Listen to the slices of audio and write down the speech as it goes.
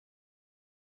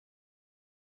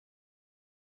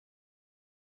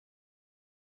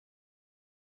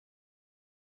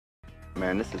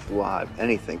Man, this is live.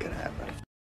 Anything can happen.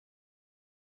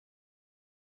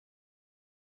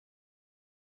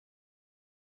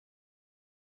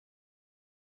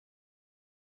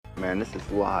 Man, this is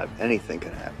live. Anything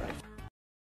can happen.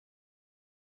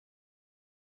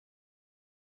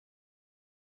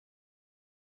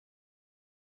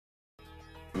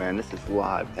 Man, this is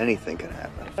live. Anything can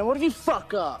happen. And what if you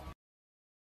fuck up?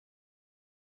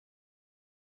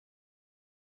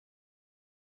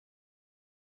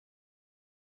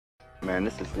 Man,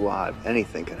 this is live.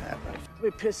 Anything can happen. I'd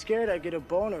be pissed scared I'd get a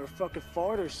boner or fucking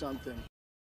fart or something.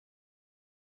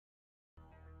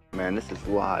 Man, this is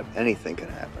live. Anything can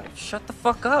happen. Shut the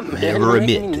fuck up, man. Never You're admit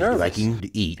making me to nervous. liking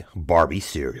to eat Barbie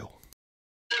cereal.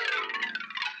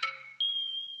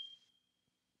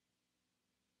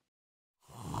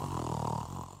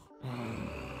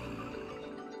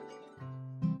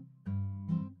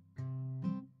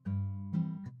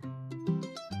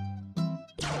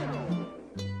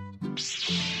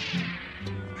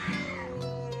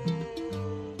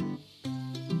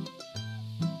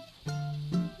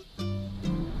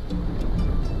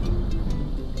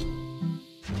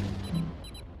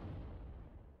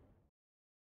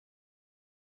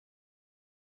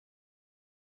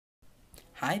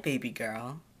 Hi, baby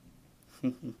girl.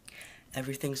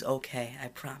 Everything's okay, I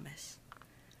promise.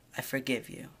 I forgive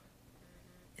you.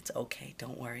 It's okay,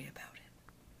 don't worry about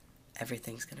it.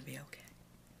 Everything's gonna be okay.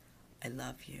 I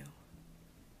love you.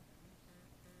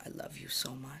 I love you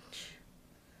so much.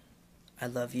 I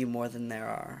love you more than there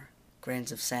are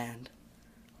grains of sand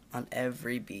on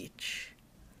every beach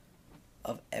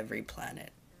of every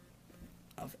planet,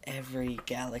 of every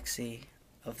galaxy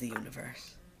of the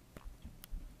universe.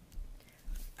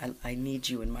 I need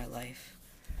you in my life.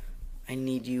 I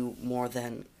need you more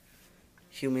than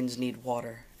humans need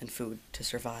water and food to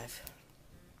survive.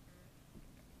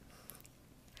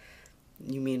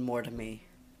 You mean more to me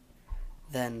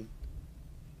than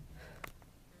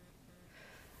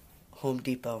Home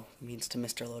Depot means to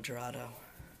Mr. Logerato.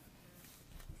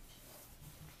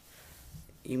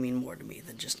 You mean more to me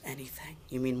than just anything.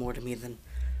 You mean more to me than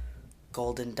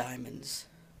gold and diamonds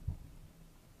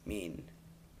mean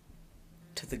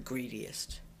to the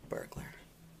greediest burglar.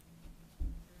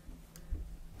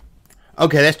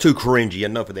 Okay, that's too cringy.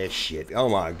 Enough of that shit. Oh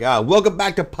my god. Welcome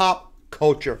back to Pop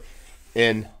Culture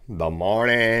in the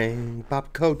Morning.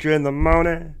 Pop Culture in the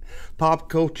Morning. Pop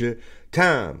Culture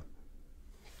time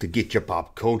to get your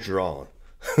pop culture on.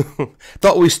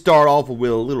 Thought we'd start off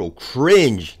with a little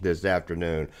cringe this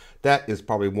afternoon. That is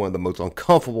probably one of the most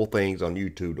uncomfortable things on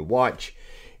YouTube to watch,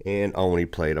 and only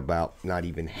played about not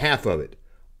even half of it.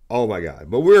 Oh my god.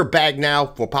 But we're back now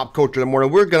for Pop Culture in the Morning.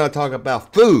 We're going to talk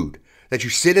about food that you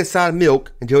sit inside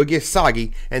milk until it gets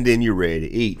soggy and then you're ready to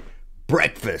eat.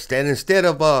 Breakfast. And instead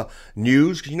of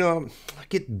news, you know, I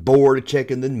get bored of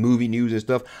checking the movie news and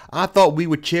stuff. I thought we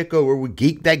would check over with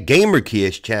Geek That Gamer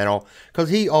Kids channel because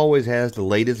he always has the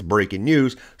latest breaking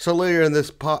news. So later in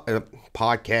this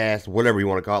podcast, whatever you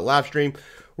want to call it, live stream,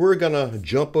 we're going to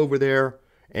jump over there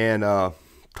and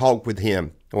talk with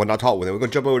him. Well, not talk with him. We're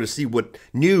going to jump over to see what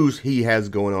news he has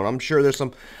going on. I'm sure there's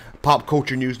some pop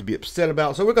culture news to be upset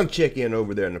about, so we're going to check in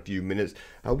over there in a few minutes.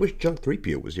 I wish Junk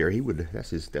 3PO was here. He would.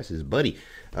 That's his buddy. He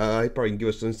probably can give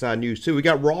us some inside news too. We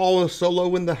got Raw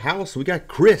Solo in the house. We got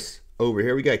Chris over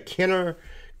here. We got Kenner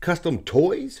Custom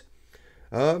Toys.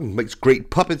 Makes great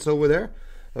puppets over there.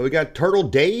 We got Turtle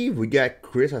Dave. We got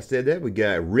Chris. I said that. We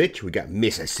got Rich. We got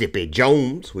Mississippi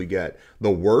Jones. We got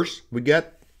The Worst. We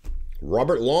got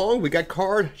Robert Long. We got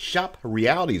Card Shop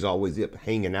Reality's always up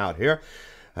hanging out here.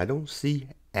 I don't see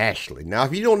Ashley. Now,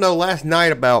 if you don't know, last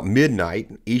night about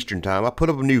midnight Eastern time, I put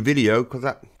up a new video because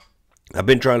I've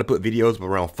been trying to put videos up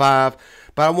around 5,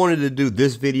 but I wanted to do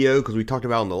this video because we talked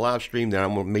about it on the live stream. Then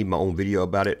I'm going to make my own video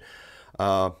about it.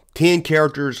 10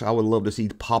 characters I would love to see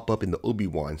pop up in the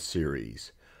Obi-Wan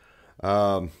series.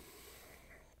 I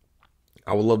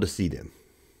would love to see them.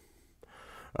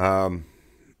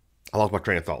 I lost my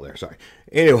train of thought there. Sorry.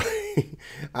 Anyway,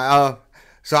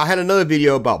 so I had another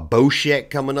video about Boshek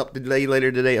coming up today,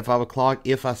 later today at 5 o'clock.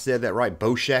 If I said that right,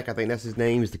 Boshek, I think that's his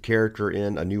name, is the character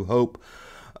in A New Hope.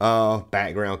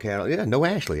 Background catalog. Yeah, no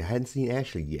Ashley. I hadn't seen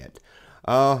Ashley yet.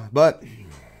 But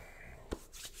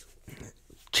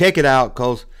check it out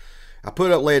because I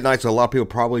put it up late at night, so a lot of people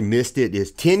probably missed it.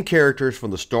 It's 10 characters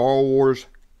from the Star Wars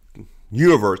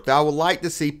universe that I would like to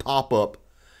see pop up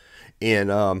in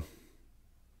the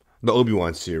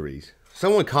Obi-Wan series.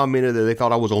 Someone commented that they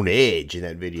thought I was on edge in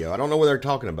that video. I don't know what they're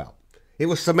talking about. It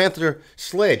was Samantha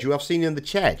Sledge, who I've seen in the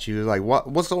chat. She was like,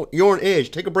 "What's on? You're on edge.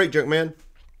 Take a break, Junkman."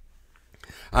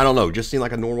 I don't know. Just seemed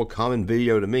like a normal, common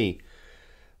video to me.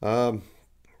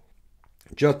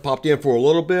 Just popped in for a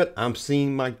little bit. I'm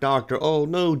seeing my doctor. Oh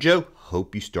no, Joe.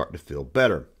 Hope you start to feel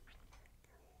better.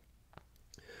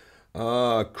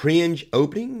 Cringe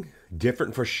opening.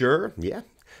 Different for sure. Yeah.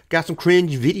 Got some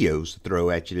cringe videos to throw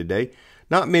at you today.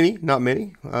 Not many.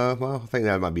 Well, I think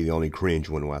that might be the only cringe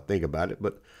one when I think about it.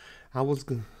 But I was...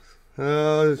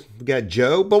 we got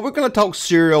Joe, but we're going to talk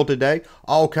cereal today.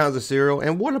 All kinds of cereal.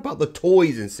 And what about the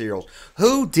toys in cereals?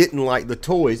 Who didn't like the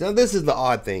toys? Now, this is the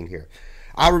odd thing here.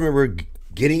 I remember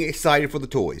getting excited for the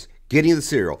toys, getting the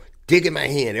cereal, digging my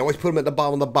hand. I always put them at the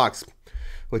bottom of the box.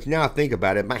 But now I think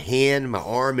about it, my hand, my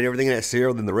arm, and everything in that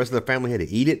cereal, then the rest of the family had to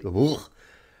eat it. Ugh.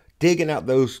 Digging out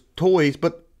those toys,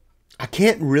 but I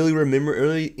can't really remember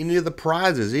any of the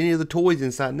prizes, any of the toys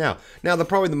inside now. Now,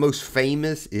 probably the most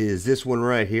famous is this one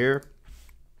right here,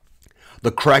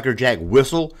 the Cracker Jack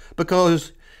whistle,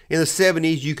 because in the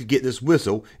 70s, you could get this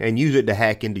whistle and use it to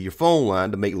hack into your phone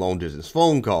line to make long-distance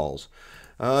phone calls.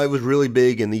 It was really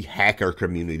big in the hacker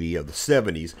community of the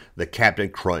 70s, the Captain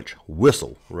Crunch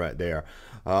whistle right there.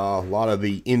 A lot of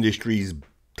the industry's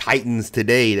titans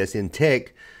today that's in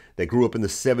tech that grew up in the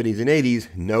 70s and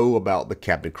 80s know about the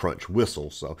Captain Crunch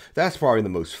whistle. So that's probably the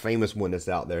most famous one that's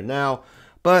out there now.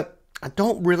 But I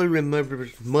don't really remember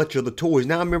much of the toys.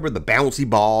 Now I remember the bouncy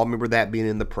ball. I remember that being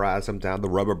in the prize sometimes, the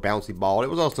rubber bouncy ball. It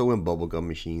was also in bubblegum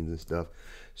machines and stuff.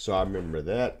 So I remember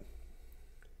that.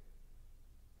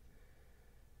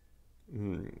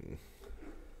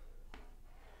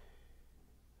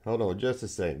 Hold on just a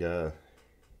second, guys.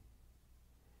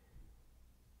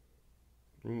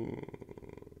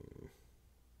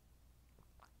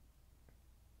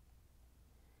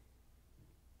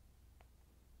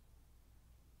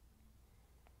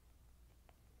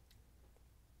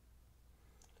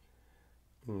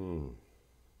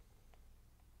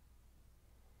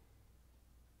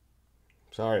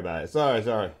 Sorry about it.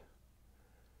 Sorry.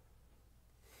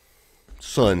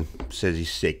 Son says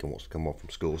he's sick and wants to come home from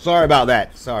school. Sorry about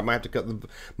that. Sorry,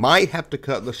 might have to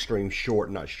cut the stream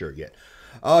short. Not sure yet.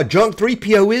 Junk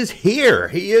 3PO is here.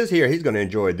 He is here. He's going to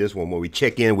enjoy this one where we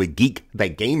check in with Geek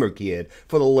That Gamer Kid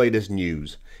for the latest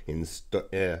news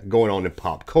going on in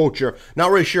pop culture.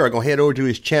 Not really sure. I'm going to head over to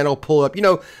his channel, pull up. You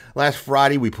know, last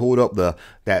Friday we pulled up I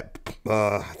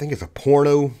think it's a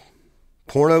porno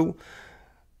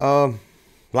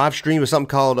live stream or something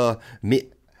called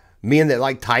Men That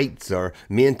Like Tights or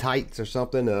Men Tights or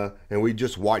something. And we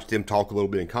just watched him talk a little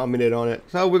bit and commented on it.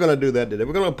 So we're going to do that today.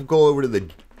 We're going to go over to the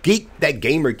Geek That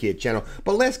Gamer Kid channel.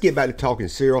 But let's get back to talking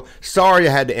cereal. Sorry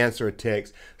I had to answer a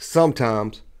text.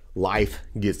 Sometimes life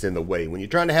gets in the way when you're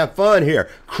trying to have fun here.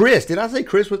 Chris, did I say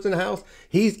Chris was in the house?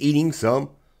 He's eating some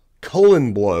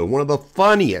colon blow. One of the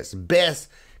funniest, best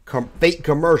fake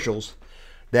commercials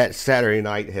that Saturday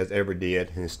Night has ever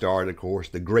did. And it starred, of course,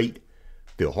 the great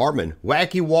Phil Hartman.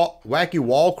 Wacky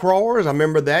wall crawlers. I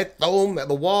remember that. Throw them at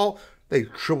the wall. They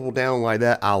tripled down like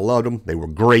that. I loved them. They were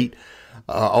great.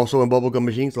 Also in bubblegum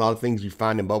machines. A lot of things you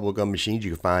find in bubblegum machines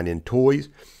you can find in toys.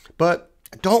 But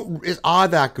it's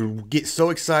odd that I could get so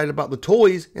excited about the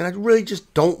toys and I really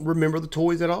just don't remember the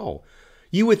toys at all.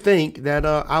 You would think that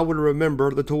I would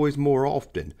remember the toys more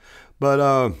often.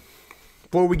 But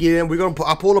before we get in,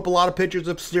 I pulled up a lot of pictures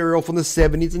of cereal from the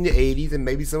 70s and the 80s and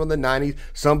maybe some of the 90s,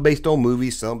 some based on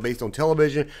movies, some based on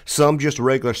television, some just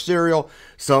regular cereal,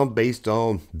 some based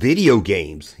on video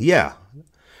games. Yeah.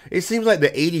 It seems like the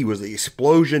 80s was the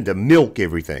explosion to milk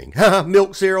everything.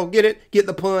 Milk cereal, get it? Get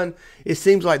the pun? It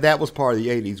seems like that was part of the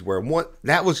 80s where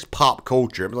that was pop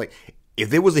culture. It was like, if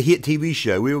there was a hit TV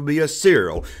show, it would be a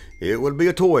cereal. It would be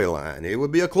a toy line. It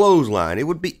would be a clothesline. It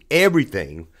would be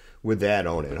everything with that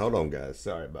on it. Hold on, guys.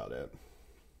 Sorry about that.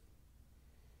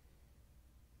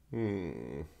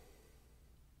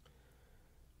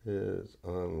 Is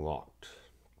unlocked.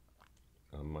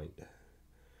 I might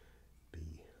be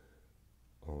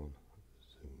on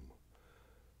Zoom.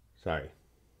 Sorry.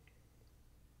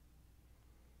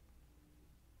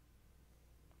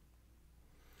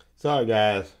 Sorry,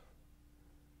 guys.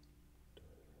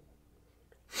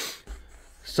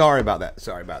 Sorry about that.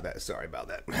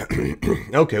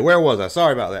 Okay, where was I?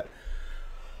 Sorry about that.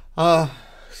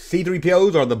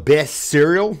 C3POs are the best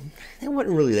cereal. That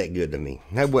wasn't really that good to me.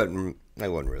 That wasn't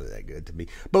really that good to me.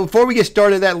 But before we get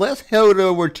started let's head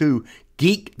over to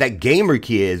Geek That Gamer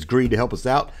Kid agreed to help us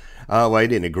out. Well, he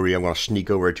didn't agree. I'm going to sneak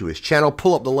over to his channel,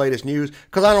 pull up the latest news,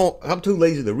 because I'm too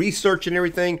lazy to research and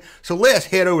everything. So let's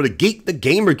head over to Geek the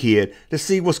Gamer Kid to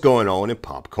see what's going on in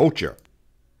pop culture.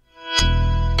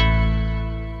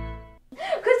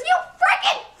 Because you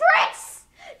frickin' fricks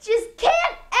just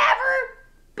can't ever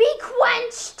be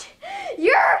quenched.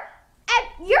 Your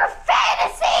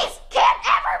fantasies can't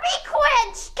ever be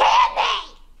quenched, can they?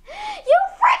 You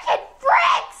frickin' fricks!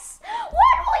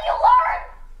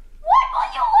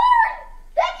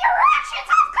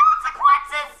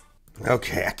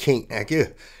 Okay,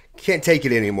 can't take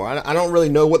it anymore. I don't really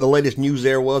know what the latest news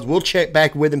there was. We'll check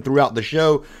back with him throughout the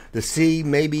show to see.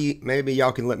 Maybe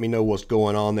y'all can let me know what's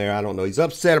going on there. I don't know. He's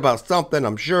upset about something,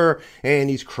 I'm sure, and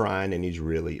he's crying and he's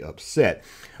really upset.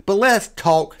 But let's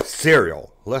talk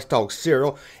cereal. Let's talk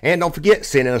cereal. And don't forget,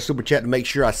 send in a super chat to make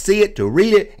sure I see it, to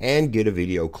read it, and get a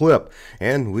video clip.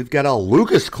 And we've got a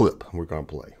Lucas clip we're going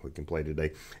to play. We can play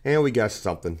today. And we got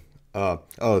something,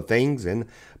 other things.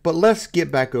 But let's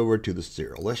get back over to the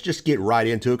cereal. Let's just get right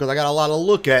into it because I got a lot to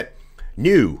look at.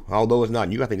 New, although it's not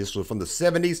new. I think this was from the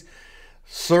 70s.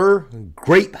 Sir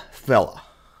Grape Fella.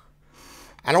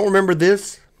 I don't remember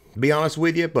this, to be honest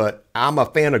with you, but I'm a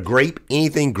fan of grape.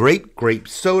 Anything grape, grape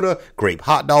soda, grape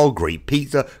hot dog, grape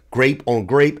pizza, grape on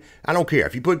grape. I don't care.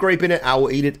 If you put grape in it, I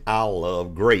will eat it. I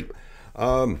love grape.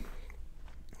 So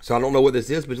I don't know what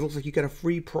this is, but it looks like you got a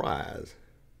free prize.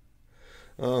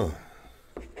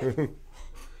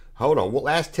 Hold on. Well,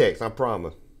 last text, I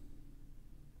promise.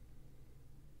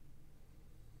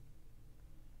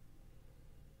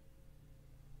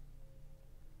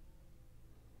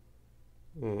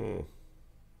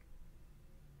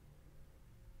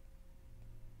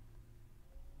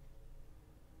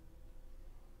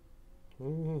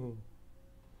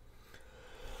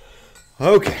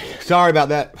 Okay, sorry about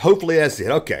that. Hopefully that's it.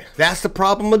 Okay, that's the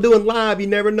problem of doing live. You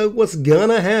never know what's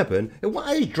gonna happen. And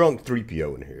why is Drunk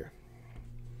 3PO in here?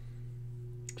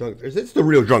 Is this the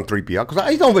real Drunk 3PO? Because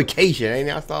he's on vacation,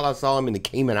 and I thought I saw him in the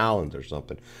Cayman Islands or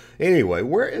something. Anyway,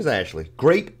 where is Ashley?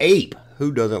 Grape Ape.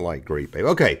 Who doesn't like Grape Ape?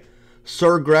 Okay,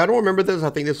 Sir Grape. I don't remember this.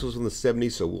 I think this was in the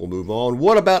 70s, so we'll move on.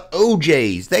 What about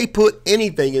OJs? They put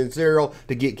anything in cereal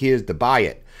to get kids to buy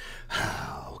it.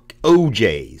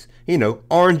 OJs. You know,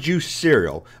 orange juice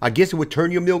cereal. I guess it would turn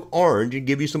your milk orange and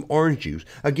give you some orange juice.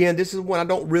 Again, this is one I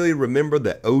don't really remember,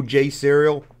 the OJ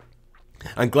cereal.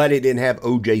 I'm glad it didn't have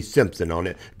OJ Simpson on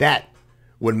it. That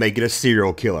would make it a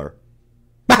serial killer.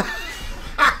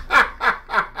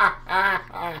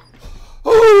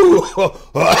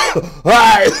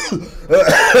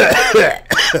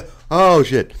 Oh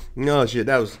shit. No shit.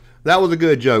 That was a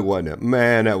good joke, wasn't it?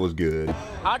 Man, that was good.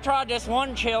 I tried this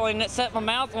one chili and it set my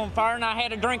mouth on fire and I had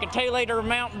to drink a 2-liter of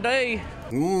Mountain Dew.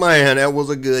 Man, that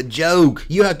was a good joke.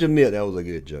 You have to admit that was a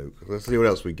good joke. Let's see what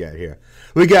else we got here.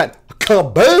 We got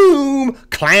Kaboom!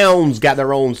 Clowns got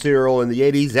their own cereal in the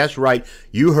 80s. That's right.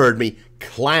 You heard me.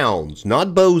 Clowns.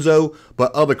 Not Bozo,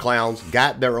 but other clowns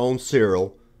got their own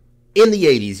cereal in the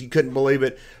 80s. You couldn't believe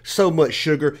it. So much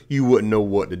sugar, you wouldn't know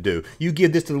what to do. You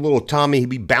give this to the little Tommy, he'd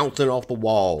be bouncing off the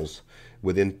walls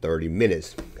within 30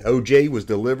 minutes. OJ was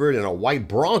delivered in a white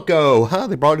Bronco. Huh?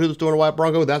 They brought it to the store in a white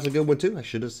Bronco. That's a good one, too. I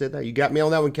should have said that. You got me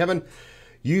on that one, Kevin.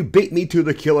 You beat me to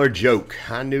the killer joke.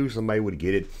 I knew somebody would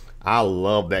get it. I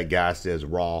love that guy says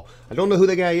raw. I don't know who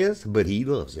that guy is, but he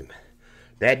loves him.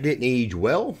 That didn't age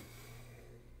well.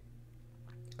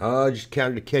 Just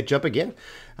kind of to catch up again.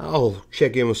 I'll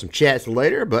check in with some chats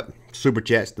later, but super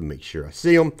chats to make sure I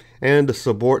see them and to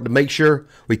support to make sure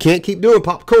we can't keep doing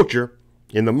pop culture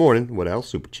in the morning without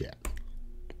super chat.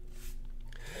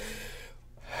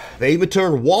 They even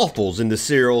turned waffles into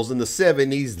cereals in the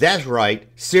 70s. That's right,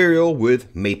 cereal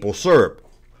with maple syrup.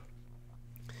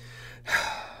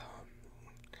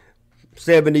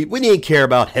 70s, we didn't care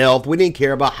about health. We didn't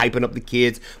care about hyping up the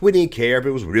kids. We didn't care if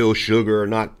it was real sugar or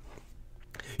not.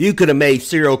 You could have made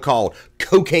cereal called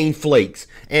Cocaine Flakes,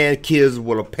 and parents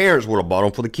would have bought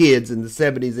them for the kids in the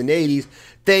 70s and 80s.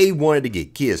 They wanted to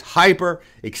get kids hyper,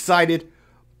 excited,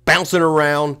 bouncing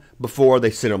around before they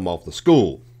sent them off to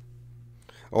school.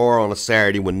 Or on a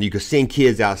Saturday when you could send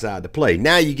kids outside to play.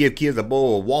 Now you give kids a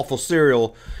bowl of waffle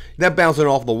cereal, they're bouncing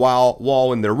off the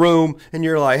wall in their room, and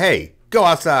you're like, hey, go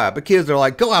outside. But kids are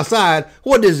like, go outside?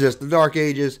 What is this, the Dark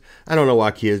Ages? I don't know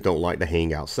why kids don't like to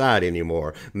hang outside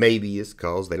anymore. Maybe it's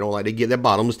because they don't like to get their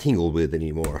bottoms tingled with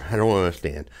anymore. I don't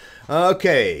understand.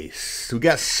 Okay, so we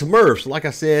got Smurfs. Like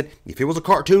I said, if it was a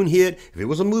cartoon hit, if it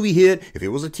was a movie hit, if it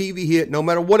was a TV hit, no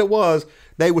matter what it was,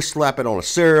 they would slap it on a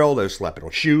cereal, they would slap it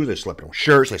on shoes, they slap it on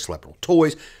shirts, they slap it on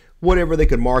toys. Whatever they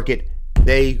could market,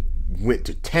 they went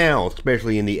to town,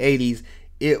 especially in the 80s.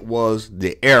 It was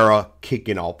the era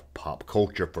kicking off pop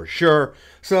culture for sure.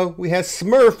 So we had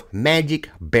Smurf Magic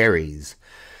Berries.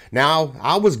 Now,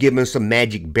 I was given some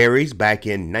magic berries back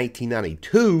in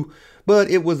 1992, but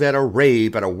it was at a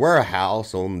rave at a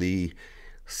warehouse on the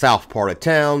south part of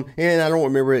town, and I don't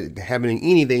remember it having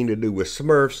anything to do with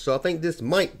Smurfs, so I think this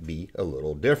might be a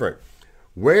little different.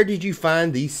 Where did you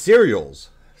find these cereals?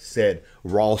 Said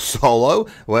Raw Solo.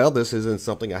 Well, this isn't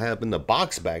something I have in the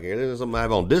box back here. This is something I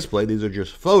have on display. These are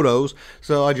just photos.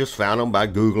 So I just found them by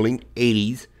Googling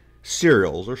 80s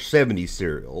cereals or 70s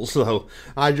cereals. So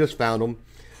I just found them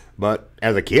But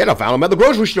as a kid, I found them at the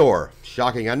grocery store.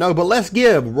 Shocking, I know. But let's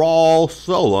give Raw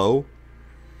Solo.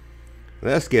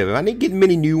 Let's give him. I didn't get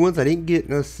many new ones.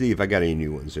 Let's see if I got any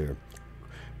new ones here.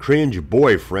 Cringe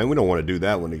Boyfriend. We don't want to do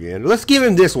that one again. Let's give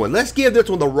him this one. Let's give this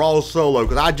one the Raw Solo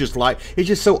because I just like, it's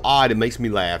just so odd. It makes me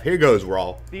laugh. Here goes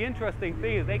Raw. The interesting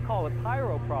thing is they call it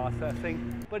pyro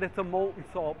processing, but it's a molten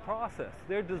salt process.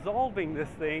 They're dissolving this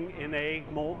thing in a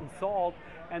molten salt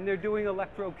and they're doing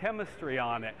electrochemistry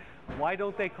on it. Why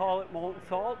don't they call it molten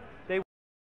salt?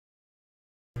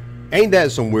 Ain't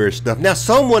that some weird stuff? Now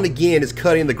someone again is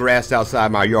cutting the grass outside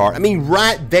my yard. I mean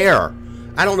right there.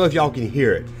 I don't know if y'all can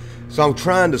hear it. So I'm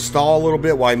trying to stall a little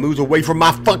bit while he moves away from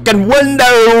my fucking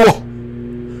window.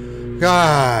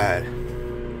 God.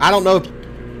 I don't know if...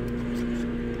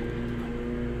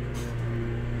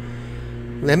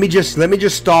 Let me just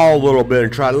stall a little bit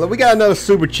and try to... We got another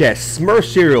super chat. Smurf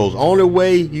cereals. Only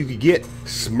way you could get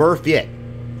Smurf it.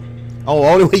 Oh,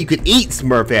 only way you could eat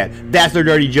Smurf it. That's their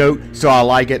dirty joke, so I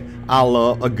like it. I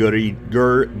love a good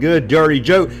dirty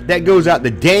joke. That goes out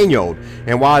to Daniel.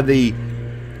 And while the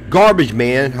while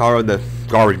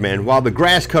the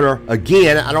grass cutter,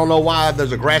 again, I don't know why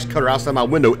there's a grass cutter outside my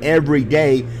window every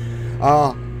day.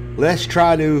 Let's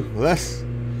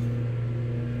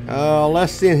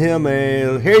send him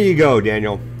a, here you go,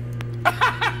 Daniel.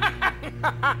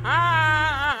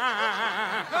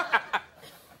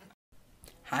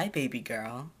 Hi, baby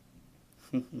girl.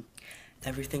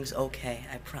 Everything's okay,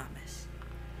 I promise.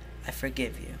 I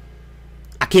forgive you.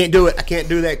 I can't do it. I can't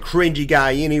do that cringy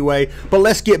guy anyway. But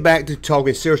let's get back to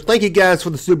talking serious. Thank you guys for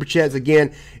the super chats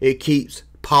again. It keeps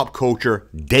pop culture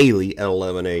daily at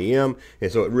 11 a.m.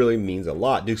 And so it really means a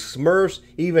lot. Do Smurfs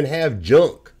even have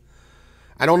junk?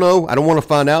 I don't know. I don't want to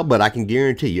find out, but I can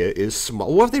guarantee you it's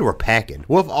small. What if they were packing?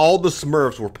 What if all the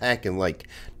Smurfs were packing like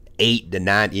 8 to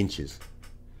 9 inches?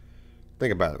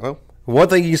 Think about it. Well, one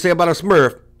thing you can say about a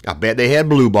Smurf, I bet they had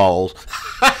blue balls.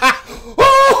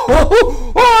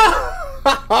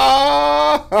 Man,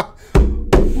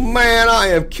 I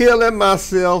am killing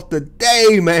myself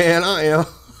today, man. I am.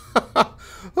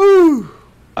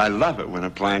 I love it when a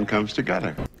plan comes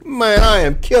together. Man, I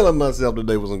am killing myself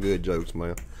today with some good jokes,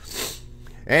 man.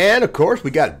 And, of course, we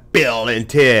got Bill and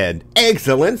Ted.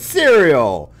 Excellent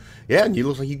cereal. Yeah, and you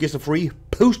look like you get some free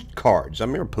postcards. I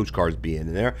remember postcards being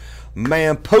in there.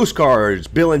 Man, postcards,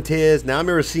 Bill and Ted's. Now, I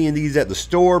remember seeing these at the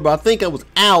store, but I think I was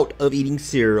out of eating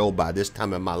cereal by this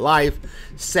time in my life.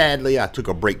 Sadly, I took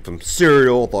a break from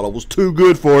cereal. Thought it was too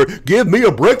good for it. Give me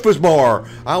a breakfast bar.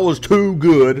 I was too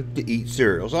good to eat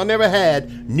cereal. So I never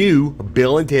had new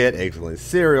Bill and Ted Excellent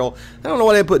cereal. I don't know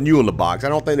why they put new in the box. I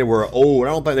don't think they were old. I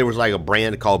don't think there was like a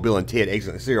brand called Bill and Ted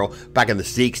Excellent cereal back in the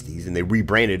 60s, and they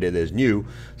rebranded it as new.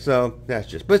 So that's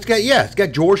just, but it's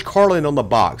got George Carlin on the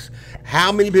box.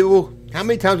 How many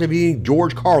times have you eaten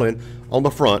George Carlin on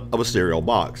the front of a cereal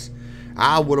box?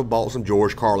 I would have bought some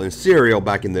George Carlin cereal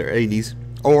back in the 80s,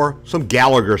 or some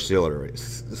Gallagher cereal.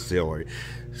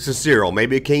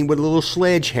 Maybe it came with a little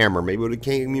sledgehammer. Maybe it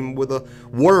came with a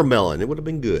watermelon. It would have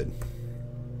been good.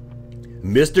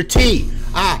 Mr. T.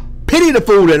 I pity the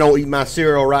fool that don't eat my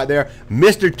cereal right there.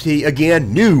 Mr. T.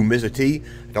 Again, new Mr. T.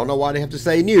 I don't know why they have to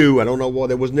say new. I don't know why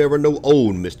there was never no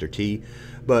old Mr. T.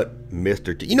 But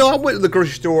Mr. T. You know, I went to the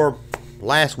grocery store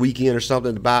last weekend or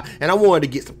something to buy, and I wanted to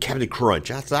get some Captain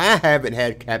Crunch. I said, I haven't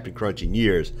had Captain Crunch in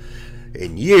years.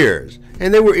 And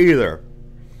they were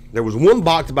there was one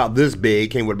box about this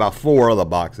big, came with about 4 other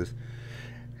boxes.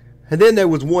 And then there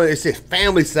was one that said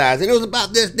family size, and it was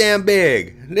about this damn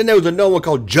big. And then there was another one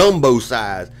called jumbo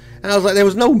size. And I was like,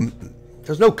 there's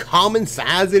no common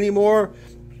size anymore.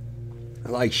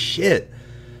 I'm like, shit.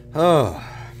 Oh.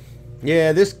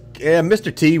 Yeah,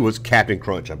 Mr. T was Captain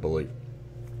Crunch, I believe.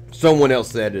 Someone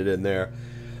else said it in there.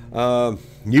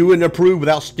 You wouldn't approve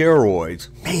without steroids.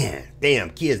 Man, damn,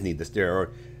 kids need the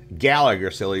steroid. Gallagher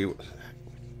cereal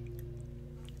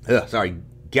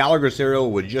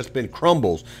would have just been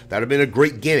crumbles. That would have been a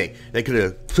great gimmick. They could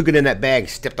have took it in that bag and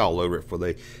stepped all over it before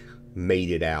they made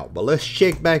it out. But let's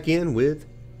check back in with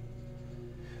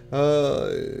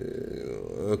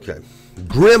okay.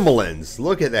 Gremlins.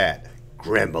 Look at that.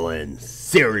 Gremlins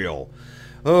cereal.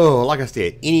 Oh, like I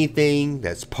said, anything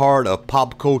that's part of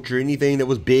pop culture, anything that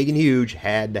was big and huge,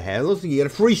 had to have. Let's get a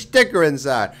free sticker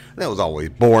inside. That was always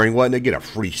boring, wasn't it? Get a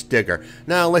free sticker.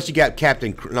 Now, unless you got not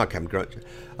Captain Crunch.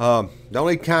 The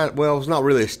only kind, well, it's not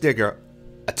really a sticker,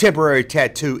 a temporary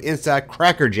tattoo inside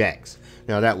Cracker Jacks.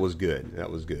 Now, that was good. That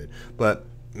was good. But,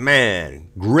 man,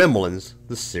 Gremlins,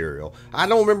 the cereal. I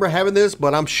don't remember having this,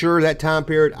 but I'm sure that time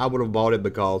period I would have bought it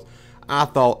because I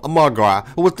thought, oh my God,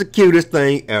 it was the cutest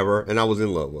thing ever, and I was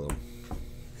in love with him.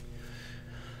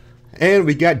 And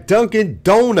we got Dunkin'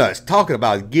 Donuts talking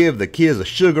about give the kids a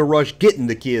sugar rush, getting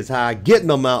the kids high, getting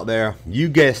them out there. You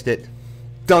guessed it,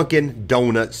 Dunkin'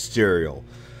 Donuts cereal.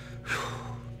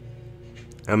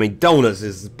 I mean, donuts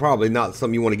is probably not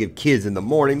something you want to give kids in the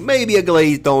morning. Maybe a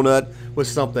glazed donut with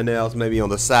something else, maybe on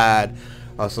the side,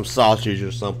 some sausage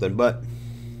or something. But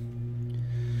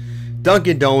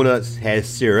Dunkin' Donuts has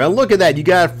cereal. And look at that, you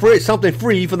got something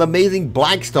free from the amazing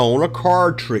Blackstone, a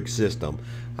card trick system.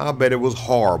 I bet it was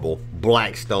horrible.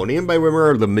 Blackstone. Anybody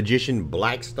remember the magician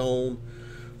Blackstone?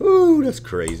 Ooh, that's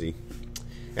crazy.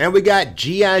 And we got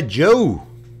G.I. Joe.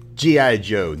 G.I.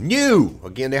 Joe. New.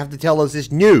 Again, they have to tell us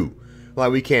it's new.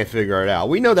 Like, we can't figure it out.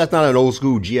 We know that's not an old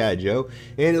school G.I. Joe.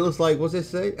 And it looks like, what's it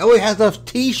say? Oh, it has a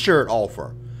t-shirt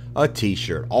offer. A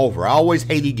t-shirt offer. I always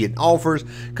hated getting offers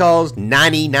because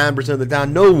 99% of the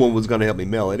time no one was going to help me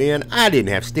mail it in. I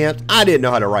didn't have stamps. I didn't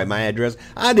know how to write my address.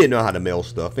 I didn't know how to mail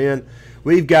stuff in.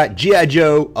 We've got G.I.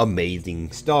 Joe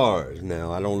Amazing Stars.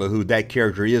 Now, I don't know who that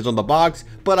character is on the box,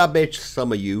 but I bet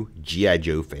some of you G.I.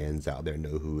 Joe fans out there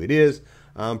know who it is.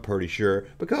 I'm pretty sure,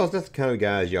 because that's the kind of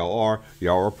guys y'all are.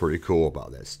 Y'all are pretty cool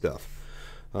about that stuff.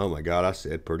 Oh my God, I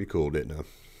said pretty cool, didn't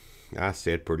I? I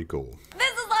said pretty cool.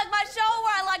 This is like my show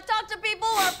where I like talk to people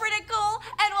who are pretty cool,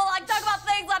 and we'll like talk about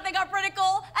things I think are pretty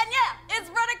cool, and yeah, it's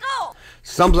pretty cool.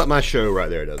 Sums up my show right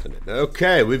there, doesn't it?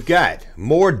 Okay, we've got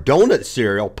more donut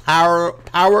cereal, powdered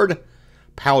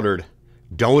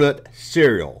donut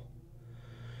cereal.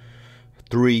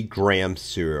 3-gram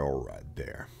cereal right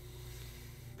there.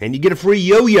 And you get a free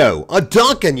yo-yo, a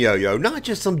Dunkin' yo-yo, not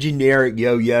just some generic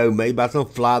yo-yo made by some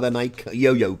fly-the-night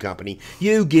yo-yo company.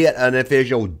 You get an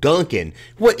official Dunkin',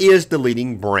 what is the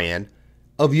leading brand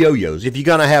of yo-yos. If you're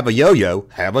going to have a yo-yo,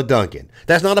 have a Dunkin'.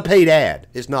 That's not a paid ad.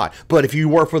 It's not. But if you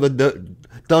work for the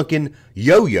Dunkin'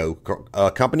 yo-yo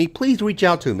company, please reach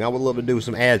out to me. I would love to do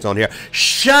some ads on here.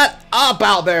 Shut up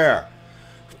out there!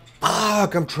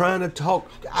 Fuck, I'm trying to talk.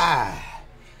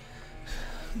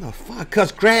 The fuck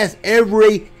cuts grass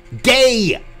every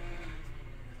day.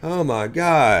 Oh my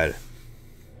God.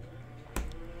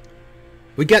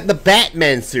 We got the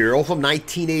Batman cereal from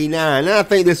 1989. And I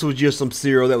think this was just some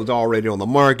cereal that was already on the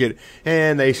market,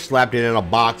 and they slapped it in a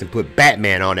box and put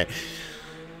Batman on it.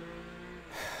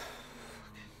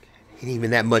 Ain't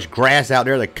even that much grass out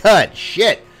there to cut.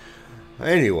 Shit.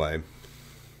 Anyway,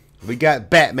 we got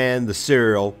Batman the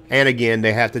cereal, and again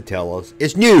they have to tell us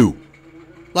it's new.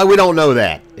 Like, we don't know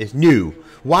that. It's new.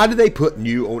 Why do they put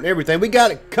new on everything? We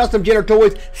got Custom Jenner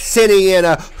Toys sending in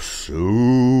a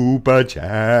super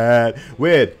chat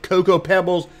with Cocoa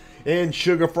Pebbles and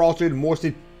Sugar Frosted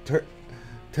Morsted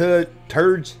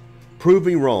Turds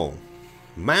proving wrong.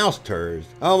 Mouse turds.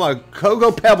 Oh my,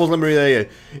 Cocoa Pebbles, let me tell you,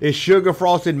 is Sugar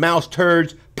Frosted Mouse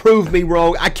Turds prove me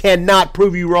wrong. I cannot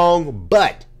prove you wrong,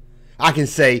 but I can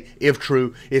say, if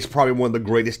true, it's probably one of the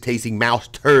greatest tasting mouse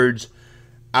turds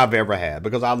I've ever had,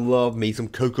 because I love me some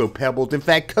Cocoa Pebbles. In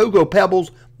fact, Cocoa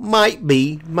Pebbles might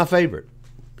be my favorite.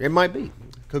 It might be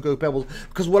Cocoa Pebbles,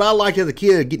 because what I liked as a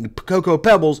kid getting Cocoa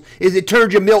Pebbles is it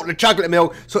turned your milk to chocolate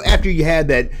milk, so after you had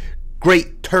that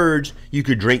great turds, you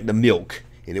could drink the milk,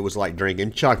 and it was like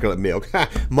drinking chocolate milk.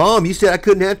 Mom, you said I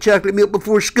couldn't have chocolate milk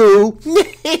before school.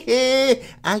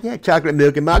 I got chocolate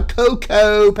milk in my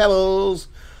Cocoa Pebbles.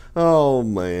 Oh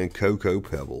man, Cocoa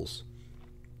Pebbles.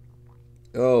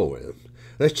 Oh man.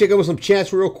 Let's check out some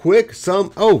chats real quick.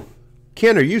 Oh,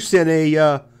 Kenner, you sent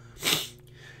a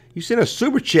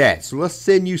super chat. So let's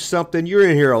send you something. You're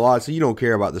in here a lot, so you don't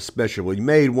care about the specially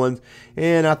made ones.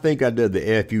 And I think I did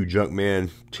the FU Junkman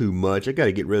too much. I got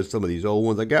to get rid of some of these old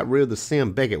ones. I got rid of the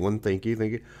Sam Beckett one. Thank you.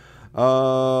 Nobody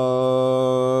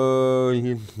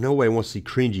wants to see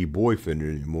cringy boyfriend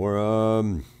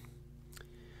anymore.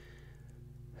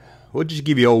 We'll just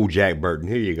give you old Jack Burton.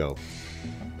 Here you go.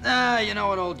 You know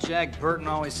what old Jack Burton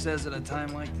always says at a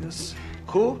time like this?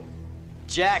 Who?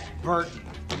 Jack Burton.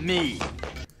 Me.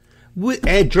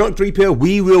 At Drunk 3 Pill,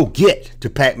 we will get to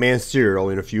Pac-Man cereal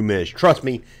in a few minutes. Trust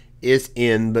me, it's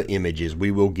in the images. We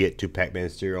will get to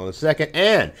Pac-Man cereal in a second.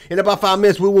 And in about 5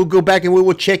 minutes, we will go back and we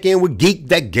will check in with Geek,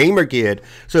 that gamer kid,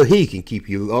 so he can keep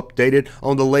you updated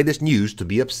on the latest news to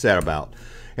be upset about.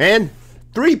 And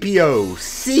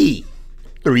 3PO,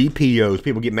 3 POs.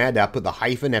 People get mad that I put the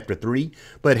hyphen after 3.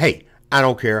 But hey, I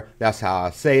don't care. That's how I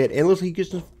say it. And looks like you get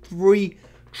some free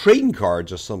trading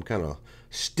cards or some kind of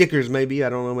stickers maybe. I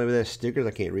don't know. Maybe that's stickers.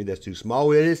 I can't read. That's too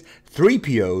small. It is 3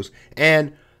 POs.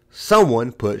 And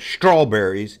someone put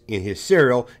strawberries in his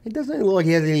cereal. It doesn't even look like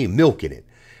he has any milk in it.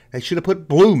 They should have put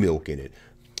blue milk in it.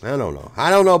 I don't know.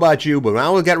 I don't know about you, but when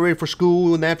I got ready for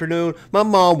school in the afternoon, my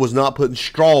mom was not putting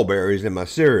strawberries in my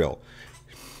cereal.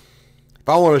 If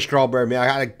I want a strawberry milk, I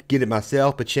gotta get it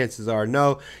myself, but chances are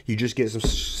no. You just get some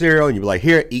cereal and you be like,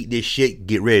 here, eat this shit,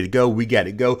 get ready to go. We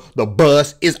gotta go. The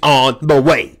bus is on the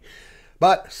way.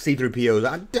 But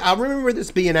C-3POs, I remember this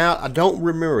being out. I don't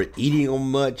remember eating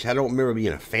them much. I don't remember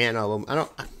being a fan of them. To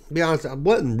be honest, I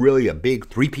wasn't really a big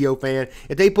 3PO fan.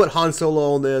 If they put Han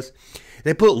Solo on this,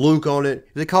 they put Luke on it,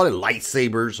 if they called it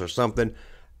lightsabers or something,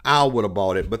 I would have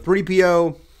bought it. But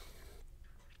 3PO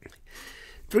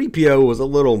was a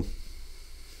little,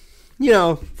 you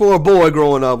know, for a boy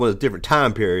growing up in a different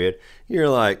time period, you're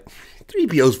like,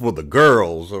 3PO's for the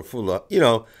girls or for the, you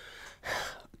know,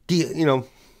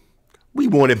 we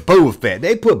wanted Boba Fett.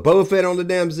 They put Boba Fett on the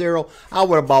damn cereal. I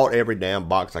would have bought every damn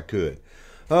box I could.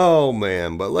 Oh,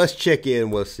 man. But let's check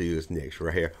in. Let's see what's next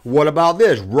right here. What about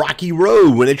this? Rocky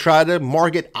Road, when they tried to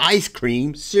market ice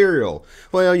cream cereal.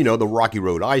 Well, you know, the Rocky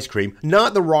Road ice cream.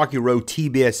 Not the Rocky Road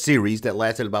TBS series that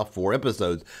lasted about 4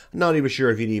 episodes. I'm not even sure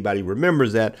if anybody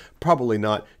remembers that. Probably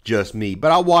not just me.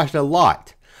 But I watched a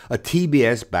lot of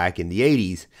TBS back in the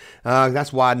 80s.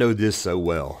 That's why I know this so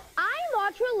well. I'm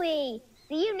Audrey Lee.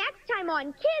 See you next time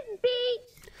on Kids Beat.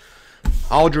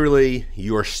 Audrey Lee,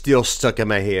 you are still stuck in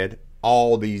my head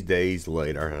all these days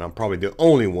later, and I'm probably the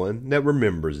only one that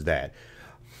remembers that.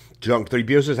 Junk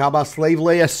 3PO says, how about Slave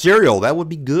Leia cereal? That would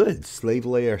be good. Slave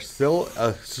Leia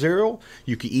cereal.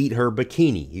 You could eat her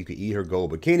bikini. You could eat her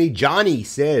gold bikini. Johnny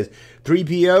says,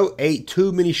 3PO ate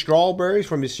too many strawberries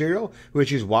from his cereal,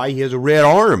 which is why he has a red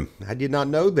arm. I did not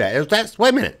know that. Wait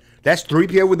a minute. That's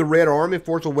 3PO with the red arm in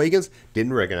Force Awakens?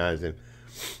 Didn't recognize him.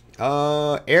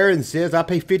 Aaron says, I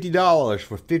paid $50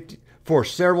 for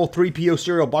several 3PO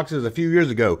cereal boxes a few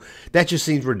years ago. That just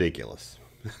seems ridiculous.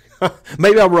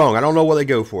 Maybe I'm wrong. I don't know what they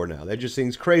go for now. That just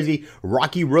seems crazy.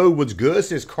 Rocky Road was good,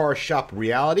 says Car Shop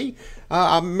Reality.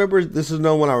 I remember, this is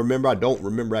no one I remember. I don't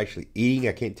remember actually eating.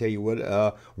 I can't tell you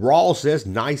what. Raw says,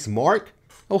 nice Mark.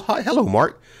 Oh, hi, hello,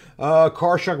 Mark.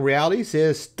 Car Shop Reality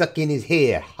says, stuck in his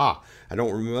head. Ha. I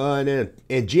don't remember.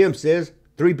 And Jim says,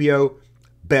 3PO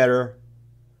better.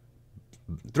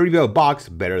 3PO box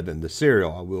better than the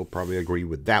cereal. I will probably agree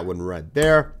with that one right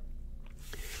there.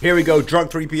 Here we go,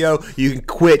 Drunk 3PO. You can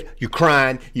quit your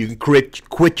crying. You can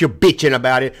quit your bitching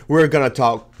about it. We're going to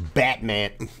talk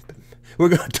Batman. We're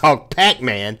going to talk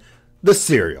Pac-Man, the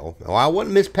cereal. Oh, I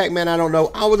wasn't Miss Pac-Man, I don't know.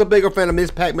 I was a bigger fan of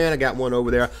Miss Pac-Man. I got one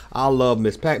over there. I love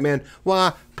Miss Pac-Man.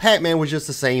 Why? Pac-Man was just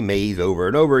the same maze over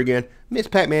and over again. Miss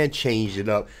Pac-Man changed it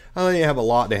up. I only have a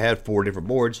lot. They had 4 different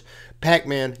boards.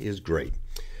 Pac-Man is great.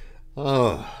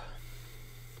 But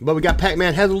we got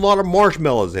Pac-Man has a lot of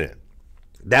marshmallows in it.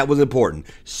 That was important.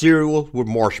 Cereal with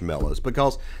marshmallows,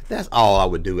 because that's all I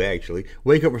would do actually.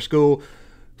 Wake up for school,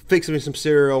 fix me some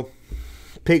cereal,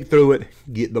 pick through it,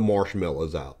 get the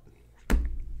marshmallows out.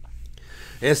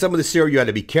 And some of the cereal you had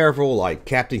to be careful, like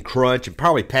Captain Crunch, and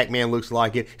probably Pac-Man looks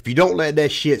like it. If you don't let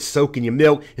that shit soak in your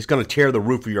milk, it's going to tear the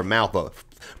roof of your mouth up.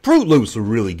 Fruit Loops are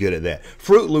really good at that.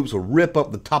 Fruit Loops will rip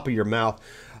up the top of your mouth.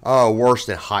 Worse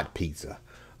than hot pizza.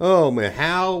 Oh man,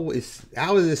 how is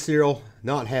this cereal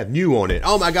not have new on it?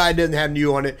 Oh my God, it doesn't have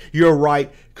new on it. You're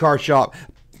right, Car Shop.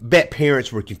 Bet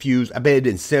parents were confused. I bet it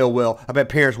didn't sell well. I bet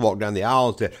parents walked down the aisle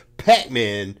and said,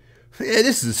 Pac-Man,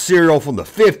 this is cereal from the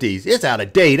 50s. It's out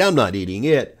of date. I'm not eating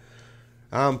it.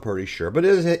 I'm pretty sure. But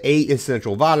it has 8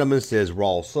 essential vitamins, says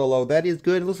Raw Solo. That is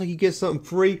good. It looks like you get something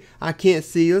free. I can't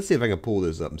see. Let's see if I can pull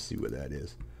this up and see what that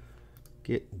is.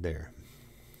 Get there.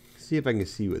 See if I can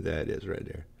see what that is right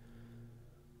there.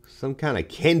 Some kind of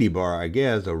candy bar, I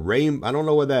guess. A rain. I don't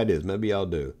know what that is. Maybe I'll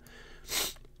do.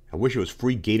 I wish it was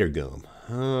free Gator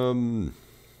gum.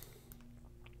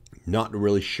 Not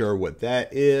really sure what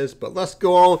that is, but let's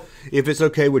go on. If it's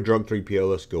okay with Drunk 3PO,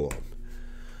 let's go on.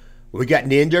 We got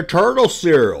Ninja Turtle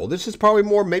cereal. This is probably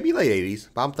more, maybe late 80s.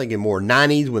 But I'm thinking more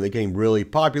 90s when they became really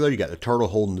popular. You got the turtle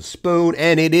holding the spoon,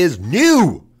 and it is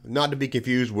new. Not to be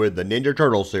confused with the Ninja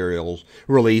Turtle cereals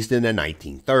released in the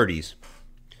 1930s.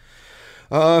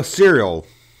 Cereal.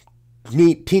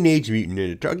 Teenage Mutant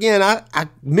Ninja Turtles. Again, I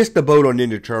missed the boat on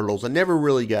Ninja Turtles. I never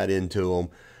really got into them.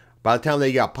 By the time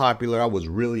they got popular, I was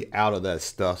really out of that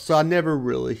stuff. So I never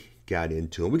really got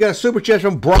into them. We got a super chat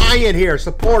from Brian here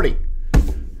supporting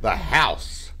the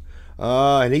house.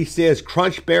 And he says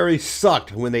crunch berries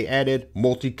sucked when they added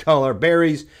multicolor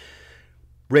berries.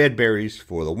 Red berries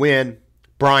for the win.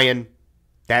 Brian,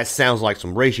 that sounds like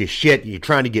some racist shit. You're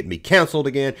trying to get me canceled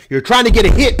again. You're trying to get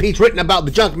a hit piece written about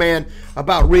the Junkman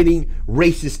about reading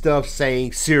racist stuff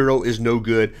saying cereal is no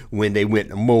good when they went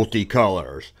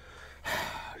multicolors.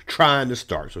 Trying to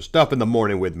start some stuff in the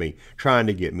morning with me, trying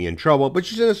to get me in trouble,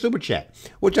 but you sent a super chat,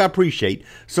 which I appreciate.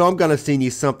 So I'm going to send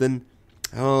you something.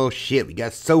 Oh shit, we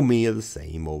got so many of the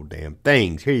same old damn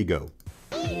things. Here you go.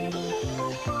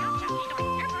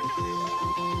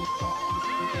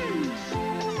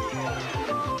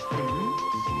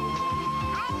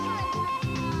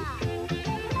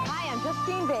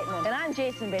 I'm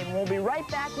Jason Bateman. We'll be right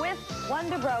back with One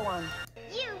to Grow On.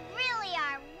 You really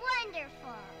are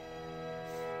wonderful.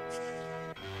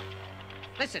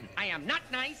 Listen, I am not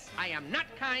nice, I am not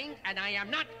kind, and I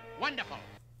am not wonderful.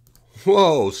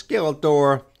 Whoa,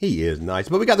 Skeletor, he is nice.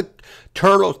 But we got the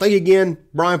Turtles. Thank you again,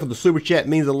 Brian, for the super chat. It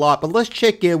means a lot. But let's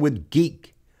check in with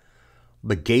Geek,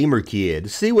 the Gamer Kid, to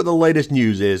see what the latest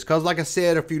news is. Because like I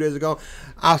said a few days ago,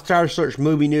 I started to search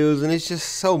movie news, and it's just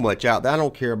so much out there. I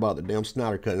don't care about the damn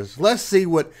Snyder Cut. Let's see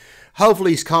what,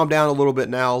 hopefully he's calmed down a little bit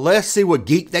now. Let's see what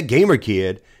Geek, that Gamer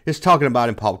Kid, is talking about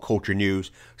in pop culture news.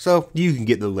 So you can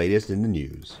get the latest in the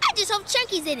news. I just hope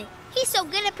Chunky's in it. He's so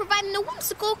good at providing a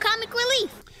whimsical comic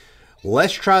relief.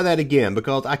 Let's try that again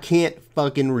because I can't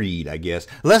fucking read, I guess.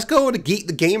 Let's go to Geek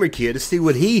the Gamer Kid to see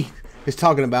what he is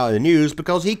talking about in the news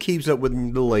because he keeps up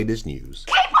with the latest news.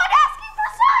 Keep on asking for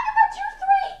Sonic Adventure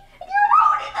 3! You know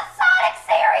it in the Sonic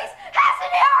series!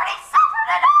 Hasn't it already suffered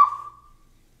enough?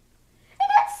 And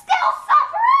it's still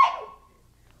suffering!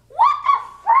 What the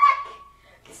frick?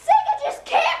 Sega just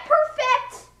can't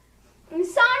perfect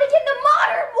Sonic in the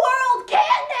modern world,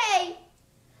 can they?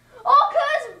 All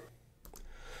 'cause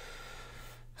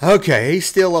Okay, he's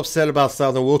still upset about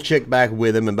something. We'll check back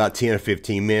with him in about 10 or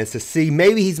 15 minutes to see.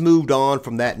 Maybe he's moved on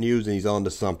from that news and he's on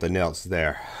to something else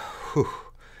there. Whew.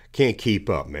 Can't keep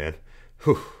up, man.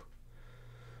 Whew.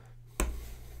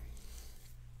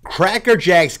 Cracker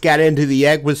Jacks got into the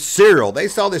act with cereal. They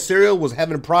saw that cereal was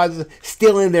having prizes,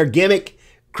 still in their gimmick.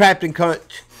 Captain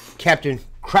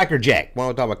Cracker Jack. What am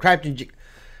I talking about?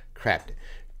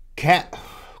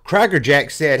 Cracker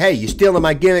Jack said, hey, you're stealing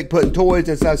my gimmick, putting toys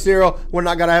inside cereal. We're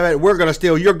not going to have it. We're going to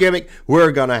steal your gimmick.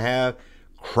 We're going to have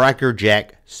Cracker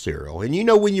Jack cereal. And you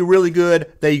know when you're really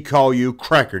good, they call you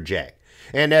Cracker Jack.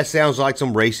 And that sounds like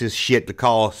some racist shit to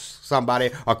call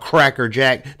somebody a Cracker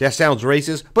Jack. That sounds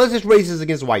racist, but it's just racist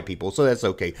against white people, so that's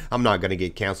okay. I'm not going to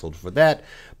get canceled for that.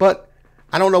 But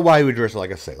I don't know why he would dress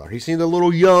like a sailor. He seemed a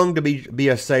little young to be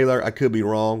a sailor. I could be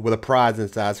wrong. With a prize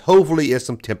inside. Hopefully it's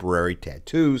some temporary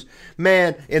tattoos.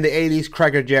 Man, in the 80s,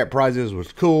 Cracker Jack prizes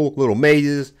was cool. Little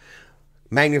mazes,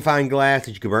 magnifying glass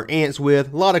that you could burn ants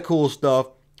with. A lot of cool stuff.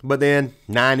 But then,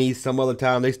 90s, some other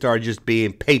time, they started just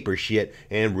being paper shit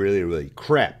and really, really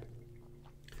crap.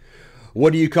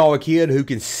 What do you call a kid who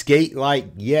can skate like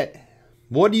yet?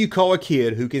 What do you call a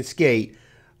kid who can skate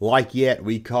like yet?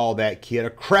 We call that kid a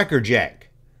Cracker Jack.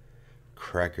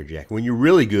 Cracker Jack. When you're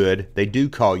really good, they do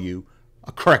call you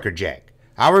a Cracker Jack.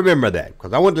 I remember that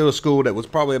because I went to a school that was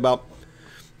probably about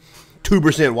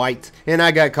 2% white, and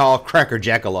I got called Cracker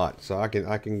Jack a lot. So I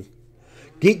can.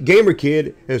 Geek Gamer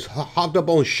Kid is hopped up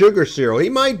on sugar cereal. He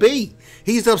might be.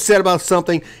 He's upset about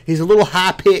something. He's a little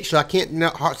high pitched. So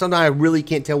sometimes I really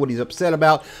can't tell what he's upset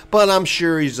about. But I'm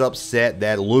sure he's upset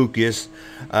that Lucas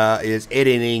is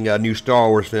editing a new Star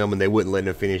Wars film and they wouldn't let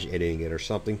him finish editing it or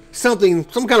something. Some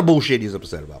kind of bullshit he's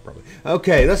upset about probably.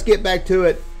 Okay, let's get back to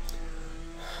it.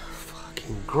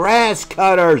 Fucking grass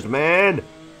cutters, man.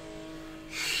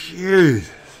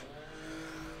 Jesus.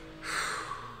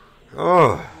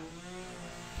 Oh.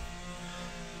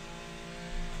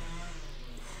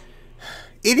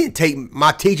 It didn't take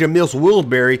my teacher, Miss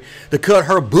Wilsbury, to cut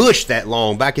her bush that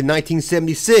long back in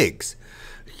 1976.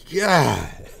 God.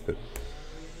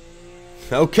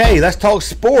 Okay, let's talk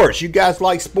sports. You guys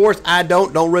like sports? I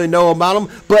don't really know about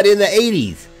them. But in the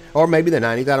 80s, or maybe the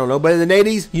 90s, I don't know. But in the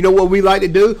 80s, you know what we like to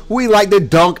do? We like to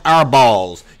dunk our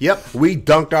balls. Yep, we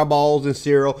dunked our balls in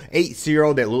cereal, ate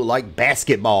cereal that looked like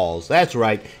basketballs. That's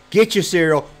right. Get your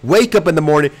cereal, wake up in the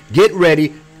morning, get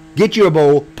ready, get you a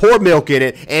bowl, pour milk in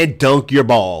it, and dunk your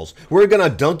balls. We're going to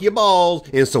dunk your balls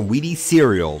in some Wheaties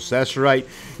cereals. That's right.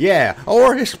 Yeah.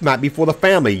 Or this might be for the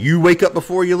family. You wake up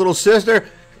before your little sister,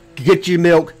 get your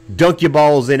milk, dunk your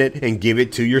balls in it, and give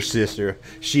it to your sister.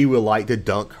 She will like to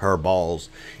dunk her balls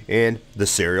in the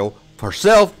cereal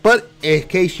herself. But in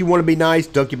case you want to be nice,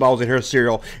 dunk your balls in her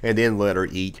cereal, and then let her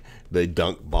eat the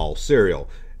dunk ball cereal.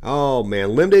 Oh,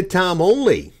 man. Limited time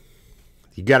only.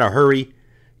 You got to hurry.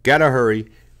 Got to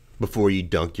hurry before you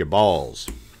dunk your balls.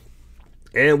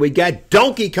 And we got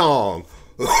Donkey Kong.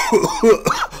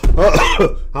 I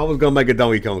was going to make a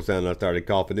Donkey Kong sound and I started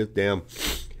coughing. This damn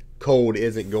cold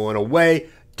isn't going away.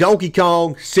 Donkey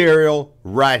Kong cereal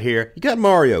right here. You got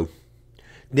Mario.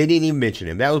 They didn't even mention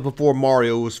him. That was before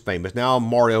Mario was famous. Now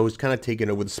Mario is kind of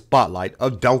taking over the spotlight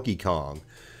of Donkey Kong.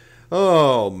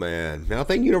 Oh, man. Now, I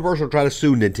think Universal tried to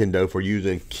sue Nintendo for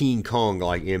using King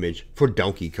Kong-like image for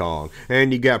Donkey Kong.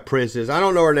 And you got Princess. I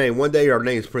don't know her name. One day her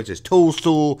name's Princess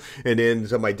Toadstool. And then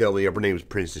somebody told me her name is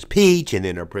Princess Peach. And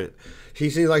then she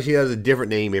seems like she has a different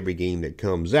name every game that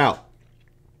comes out.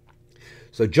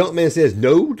 So Junkman says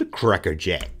no to Cracker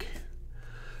Jack.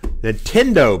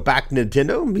 Nintendo, back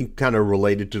Nintendo, be kind of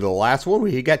related to the last one.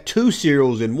 We got two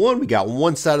cereals in one. We got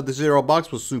one side of the cereal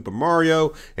box with Super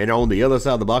Mario, and on the other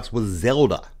side of the box was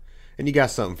Zelda. And you got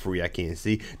something free I can't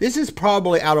see. This is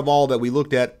probably, out of all that we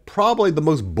looked at, probably the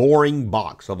most boring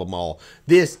box of them all.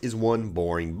 This is one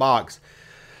boring box.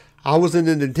 I was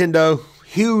into Nintendo,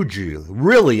 hugely,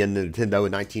 really into Nintendo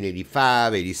in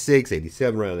 1985, 86,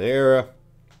 87, around the era.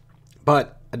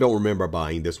 But I don't remember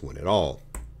buying this one at all.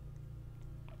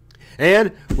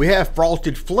 And we have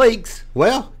Frosted Flakes.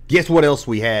 Well, guess what else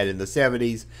we had in the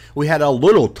 70s? We had a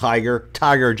little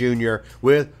Tiger Jr.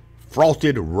 with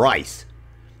frosted rice.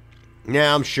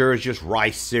 Now, I'm sure it's just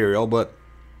rice cereal, but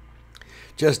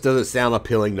just doesn't sound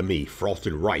appealing to me.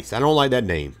 Frosted rice. I don't like that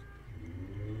name.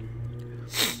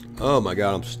 Oh my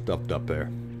God, I'm stuffed up there.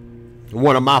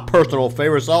 One of my personal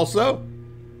favorites also.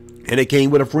 And it came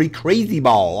with a free Crazy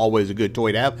Ball. Always a good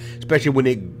toy to have, especially when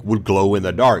it would glow in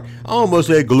the dark. I almost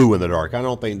said glue in the dark. I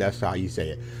don't think that's how you say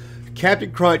it.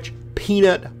 Captain Crunch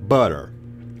Peanut Butter.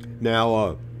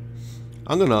 Now,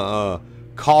 I'm going to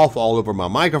cough all over my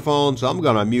microphone, so I'm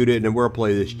going to mute it, and we'll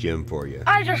play this gem for you.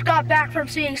 I just got back from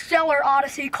seeing Stellar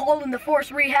Odyssey: The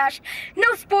Force rehashed.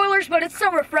 No spoilers, but it's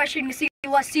so refreshing to see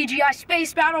less CGI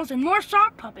space battles and more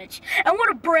sock puppets. And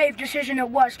what a brave decision it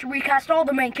was to recast all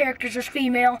the main characters as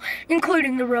female,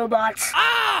 including the robots.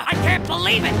 Ah! I can't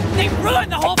believe it! They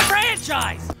ruined the whole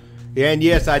franchise! And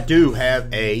yes, I do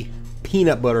have a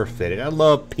peanut butter fitted. I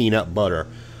love peanut butter.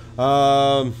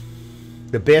 The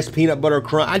best peanut butter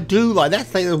crunch. I do like that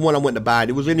thing. Was one I went to buy.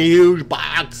 It was in a huge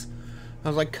box. I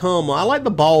was like, come on. I like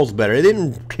the balls better. It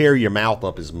didn't tear your mouth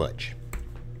up as much.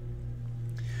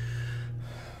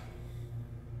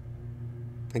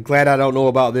 I'm glad I don't know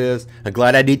about this. I'm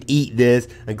glad I didn't eat this.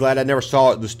 I'm glad I never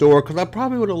saw it in the store, because I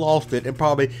probably would have lost it and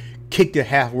probably kicked it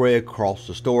halfway across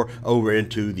the store over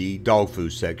into the dog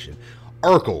food section.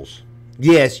 Urkel's.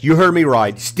 Yes, you heard me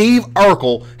right. Steve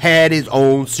Urkel had his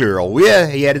own cereal. Yeah,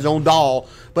 he had his own doll,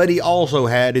 but he also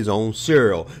had his own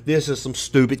cereal. This is some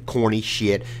stupid, corny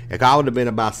shit. If I would have been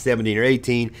about 17 or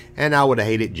 18, and I would have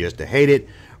hated just to hate it.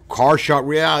 Car Shot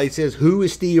Reality says, who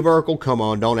is Steve Urkel? Come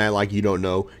on, don't act like you don't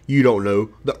know. You don't know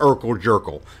the Urkel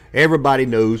Jerkel. Everybody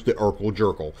knows the Urkel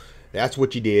Jerkel. That's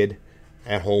what you did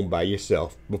at home by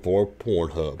yourself before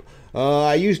Pornhub.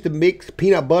 I used to mix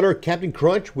peanut butter Captain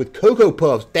Crunch with Cocoa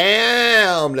Puffs.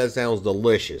 Damn, that sounds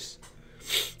delicious.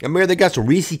 I remember they got some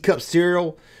Reese Cup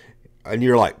cereal, and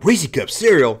you're like, Reese Cup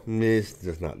cereal? It's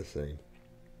just not the same.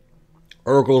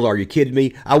 Urkel's, are you kidding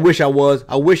me? I wish I was.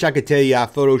 I wish I could tell you I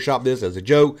photoshopped this as a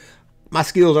joke. My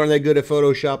skills aren't that good at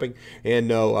photoshopping. And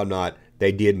no, I'm not.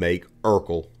 They did make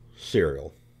Urkel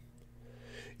cereal.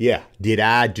 Yeah, did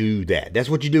I do that? That's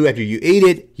what you do after you eat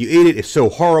it. You eat it. It's so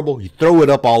horrible. You throw it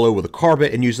up all over the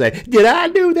carpet and you say, did I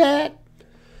do that?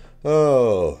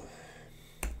 Oh.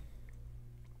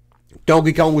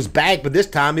 Donkey Kong was back, but this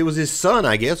time it was his son,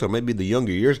 I guess, or maybe the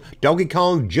younger years. Donkey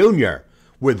Kong Jr.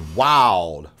 with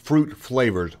wild fruit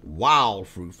flavors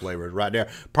right there.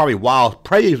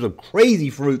 Probably some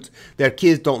crazy fruits that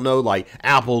kids don't know, like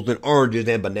apples and oranges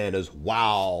and bananas.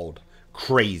 Wild,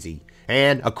 crazy.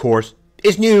 And, of course,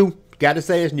 it's new. Got to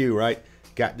say it's new, right?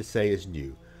 Got to say it's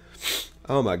new.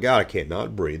 Oh, my God, I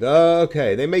cannot breathe.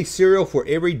 Okay, they make cereal for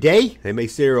every day. They make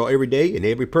cereal every day and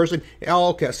every person.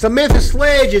 Okay, Samantha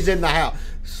Sledge is in the house.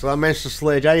 Samantha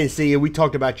Sledge, I didn't see you. We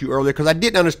talked about you earlier because I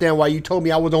didn't understand why you told me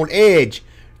I was on edge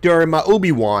during my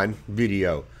Obi-Wan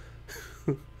video.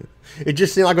 It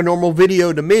just seemed like a normal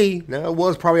video to me. Now, it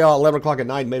was probably all 11 o'clock at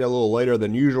night, made it a little later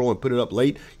than usual and put it up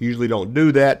late. Usually don't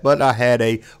do that, but I had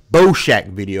a Boshak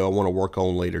video I want to work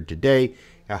on later today.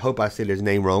 I hope I said his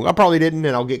name wrong. I probably didn't,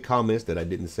 and I'll get comments that I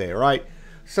didn't say it right.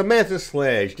 Samantha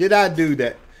Sledge, did I do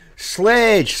that?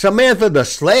 Sledge, Samantha the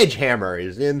Sledgehammer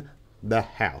is in the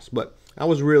house. But I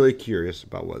was really curious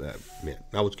about what that meant.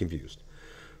 I was confused.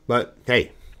 But,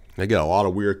 hey, I got a lot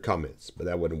of weird comments, but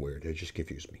that wasn't weird. It just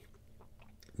confused me.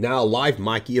 Now, Life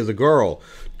Mikey is a girl.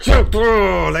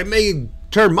 They may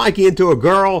turn Mikey into a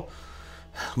girl.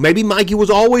 Maybe Mikey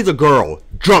was always a girl.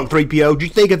 Drunk 3PO. Did you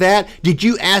think of that? Did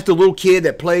you ask the little kid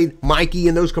that played Mikey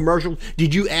in those commercials?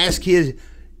 Did you ask his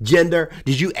gender?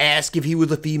 Did you ask if he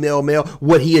was a female, male?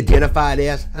 What he identified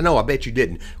as? I know, I bet you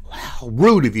didn't. Wow,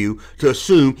 rude of you to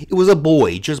assume it was a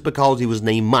boy just because he was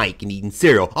named Mike and eating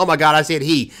cereal. Oh my God, I said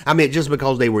he. I meant just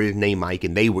because they were named Mike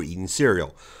and they were eating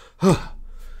cereal.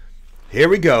 Here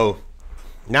we go.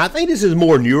 Now, I think this is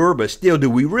more newer, but still, do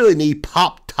we really need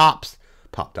Pop-Tart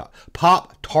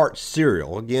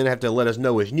cereal? Again, have to let us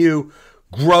know it's new.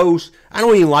 Gross. I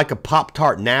don't even like a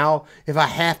Pop-Tart now. If I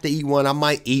have to eat one, I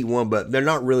might eat one, but they're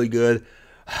not really good.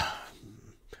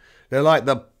 They're like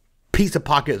the pizza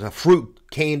pockets of fruit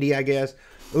candy, I guess.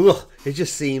 Ugh, it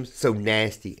just seems so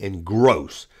nasty and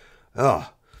gross. Ugh.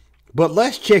 But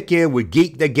let's check in with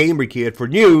Geek the Gamer Kid for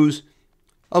news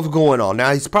of going on.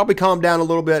 Now, he's probably calmed down a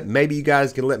little bit. Maybe you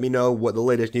guys can let me know what the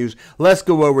latest news. Let's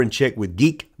go over and check with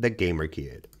Geek the Gamer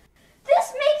Kid.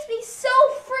 This makes me so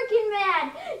freaking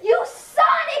mad. You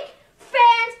Sonic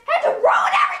fans had to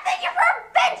ruin everything in your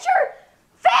adventure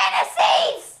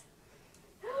fantasies.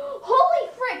 Holy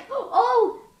frick.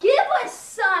 Oh, give us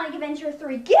Sonic Adventure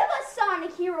 3. Give us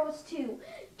Sonic Heroes 2.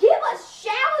 Give us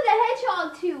Shadow the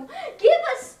Hedgehog 2. Give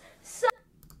us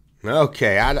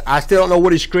Okay, I still don't know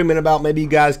what he's screaming about. Maybe you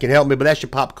guys can help me, but that's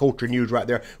your pop culture news right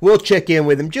there. We'll check in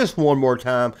with him just one more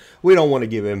time. We don't want to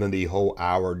give him the whole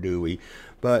hour, do we?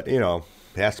 But, you know,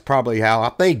 that's probably how, I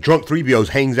think Drunk 3BOs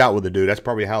hangs out with the dude. That's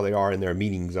probably how they are in their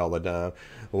meetings all the time,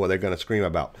 or what they're going to scream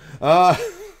about.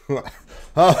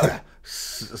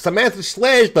 Samantha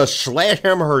Sledge, the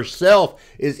Sledgehammer herself,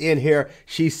 is in here.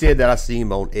 She said that I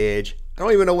seem on edge. I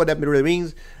don't even know what that really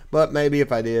means. But maybe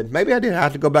if I did, maybe I did. I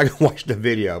have to go back and watch the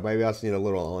video. Maybe I seen a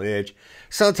little on edge.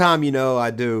 Sometimes, you know,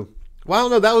 I do. Well, I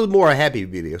don't know. That was more a happy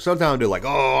video. Sometimes I do like,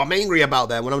 oh, I'm angry about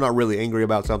that when I'm not really angry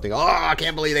about something. Oh, I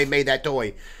can't believe they made that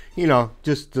toy. You know,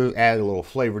 just to add a little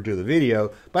flavor to the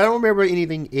video. But I don't remember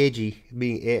anything edgy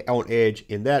being on edge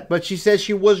in that. But she said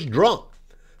she was drunk.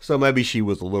 So maybe she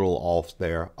was a little off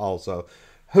there also.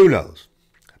 Who knows?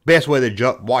 Best way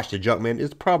to watch the Junkman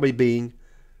is probably being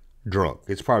drunk.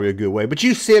 It's probably a good way. But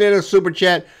you sent in a super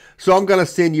chat, so I'm going to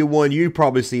send you one. You've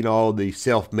probably seen all the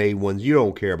self-made ones. You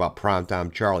don't care about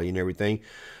Primetime Charlie and everything.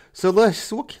 So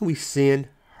what can we send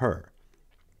her?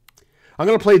 I'm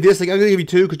going to play this. I'm going to give you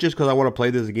two just because I want to play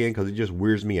this again because it just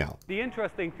weirds me out. The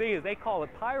interesting thing is they call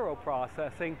it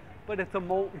pyroprocessing, but it's a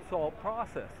molten salt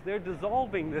process. They're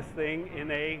dissolving this thing in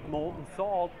a molten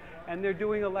salt, and they're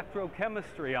doing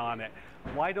electrochemistry on it.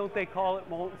 Why don't they call it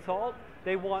molten salt?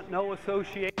 They want no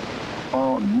association.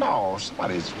 Oh no,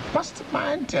 somebody's busted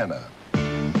my antenna.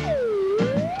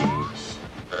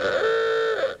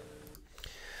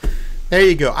 There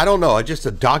you go. I don't know. It's just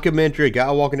a documentary, a guy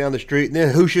walking down the street, and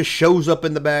then who just shows up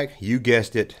in the back? You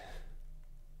guessed it.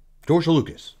 George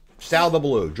Lucas. Sal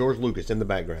O, George Lucas in the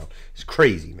background. It's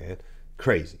crazy, man.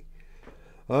 Crazy.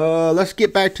 Let's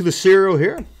get back to the cereal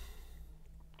here.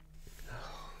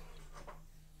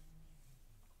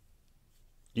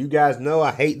 You guys know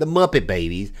I hate the Muppet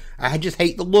Babies. I just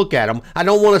hate to look at them. I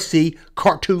don't want to see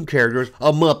cartoon characters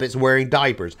of Muppets wearing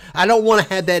diapers. I don't want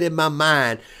to have that in my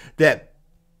mind that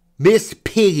Miss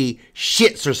Piggy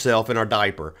shits herself in her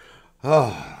diaper.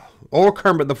 Oh, or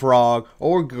Kermit the Frog,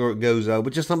 or Gozo,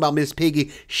 but just something about Miss Piggy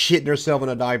shitting herself in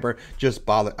a diaper just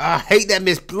bothers. I hate that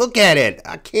Miss. Look at it.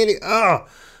 I can't. I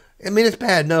mean, it's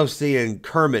bad enough seeing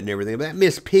Kermit and everything, but that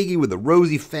Miss Piggy with the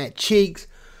rosy fat cheeks.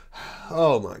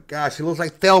 Oh my gosh, she looks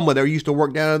like Thelma. They used to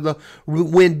work down at the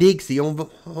Winn-Dixie on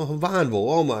Vineville.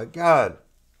 Oh my God.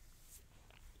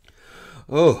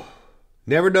 Oh,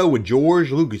 never know when George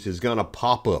Lucas is gonna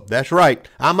pop up. That's right.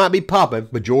 I might be popping,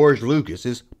 but George Lucas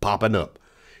is popping up.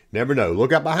 Never know.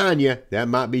 Look out behind you. That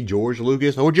might be George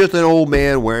Lucas or just an old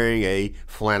man wearing a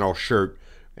flannel shirt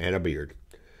and a beard.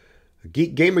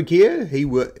 Geek Gamer Kid, he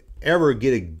would ever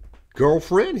get a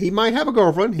girlfriend? He might have a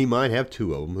girlfriend. He might have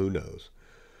two of them. Who knows?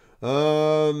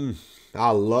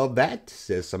 I love that,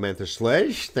 says Samantha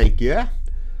Sledge. Thank you.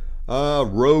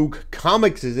 Rogue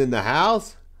Comics is in the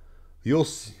house. You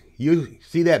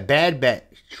see that Bad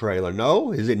Batch trailer?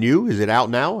 No? Is it new? Is it out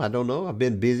now? I don't know. I've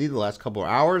been busy the last couple of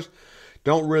hours.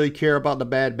 Don't really care about the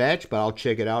Bad Batch, but I'll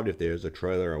check it out. If there's a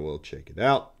trailer, I will check it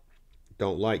out.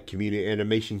 Don't like community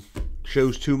animation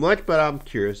shows too much, but I'm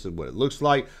curious of what it looks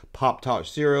like. Pop-Tart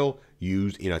cereal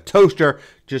used in a toaster.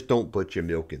 Just don't put your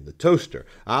milk in the toaster.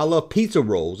 I love pizza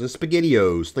rolls and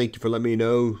SpaghettiOs. Thank you for letting me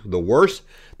know the worst.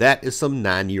 That is some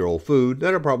 9-year-old food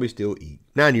that I'll probably still eat.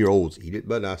 9-year-olds eat it,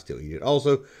 but I still eat it.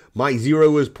 Also, Mike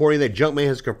Zero is reporting that Junkman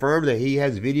has confirmed that he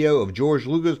has video of George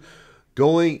Lucas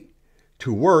going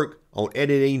to work on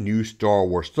editing new Star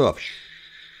Wars stuff.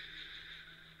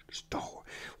 Star Wars.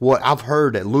 Well, I've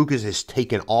heard that Lucas has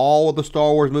taken all of the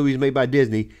Star Wars movies made by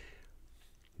Disney,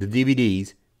 the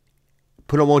DVDs,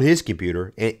 put them on his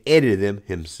computer, and edited them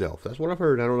himself. That's what I've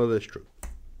heard. I don't know if that's true.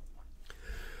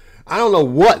 I don't know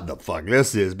what the fuck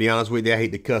this is, to be honest with you. I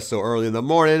hate to cuss so early in the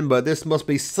morning, but this must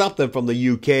be something from the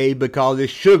UK because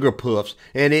it's Sugar Puffs,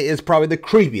 and it is probably the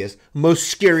creepiest, most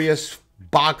scariest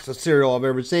box of cereal I've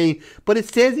ever seen. But it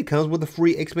says it comes with a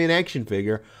free X-Men action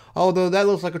figure, although that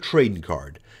looks like a trading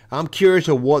card. I'm curious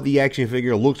of what the action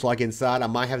figure looks like inside. I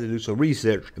might have to do some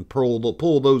research and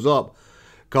pull those up,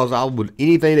 because I would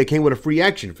anything that came with a free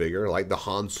action figure, like the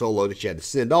Han Solo that you had to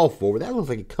send off for, that looks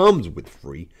like it comes with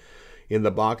free. in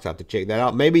the box. I have to check that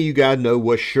out. Maybe you guys know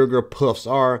what sugar puffs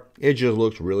are. It just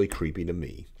looks really creepy to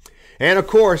me. And of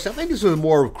course, I think this was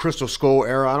more of Crystal Skull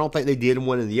era. I don't think they did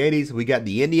one in the 80s. We got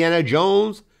the Indiana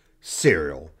Jones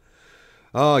cereal.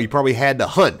 Oh, you probably had to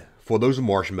hunt for those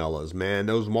marshmallows, man.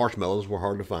 Those marshmallows were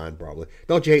hard to find, probably.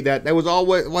 Don't you hate that? There was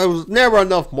always, well, there was never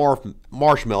enough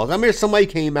marshmallows. I mean, somebody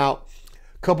came out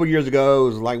a couple years ago. It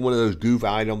was like one of those goof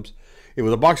items. It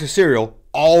was a box of cereal,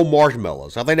 all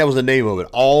marshmallows. I think that was the name of it,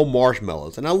 all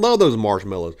marshmallows. And I love those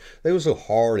marshmallows. They were so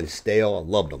hard and stale. I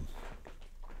loved them.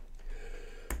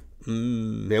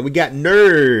 And we got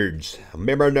Nerds.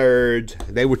 Remember Nerds?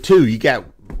 They were two. You got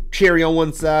cherry on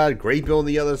one side, grape on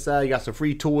the other side. You got some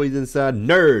free toys inside.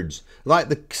 Nerds. Like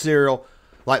the cereal,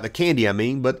 like the candy, I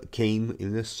mean, but it came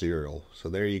in the cereal. So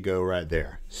there you go right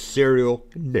there. Cereal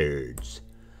Nerds.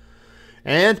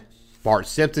 And Bart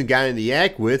Simpson got in the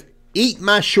act with Eat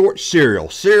My Shorts cereal.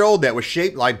 Cereal that was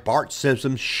shaped like Bart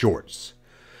Simpson's shorts.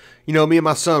 You know, me and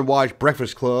my son watched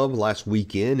Breakfast Club last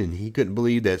weekend, and he couldn't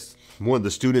believe that one of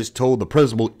the students told the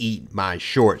principal, eat my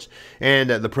shorts. And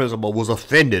the principal was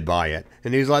offended by it.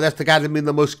 And he was like, that's got to be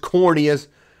the most corniest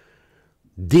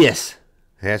diss.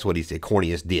 That's what he said,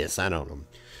 corniest diss. I don't know.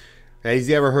 Has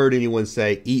he ever heard anyone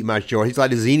say, eat my shorts? He's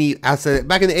like, I said,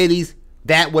 back in the 80s,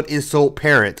 that would insult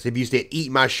parents. If you said,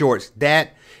 eat my shorts,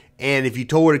 that, and if you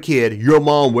told a kid, your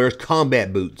mom wears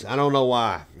combat boots. I don't know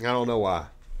why. I don't know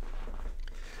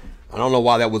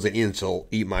why that was an insult,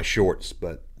 eat my shorts,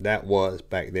 but that was,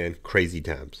 back then, crazy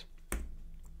times.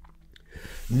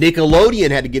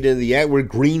 Nickelodeon had to get into the act with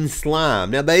Green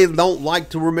Slime. Now, they don't like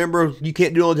to remember, you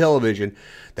can't do it on television.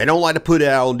 They don't like to put it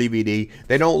out on DVD.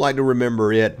 They don't like to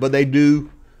remember it, but they do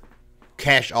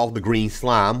cash off the Green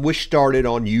Slime, which started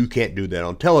on You Can't Do That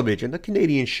on Television, a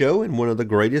Canadian show and one of the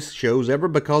greatest shows ever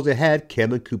because it had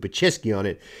Kevin Kupacheski on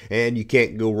it, and you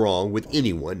can't go wrong with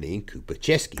anyone named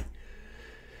Kupacheski.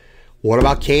 What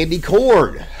about candy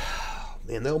corn?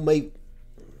 Man, we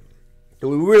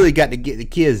really got to get the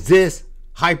kids this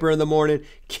hyper in the morning.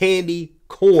 Candy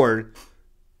corn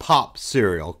pop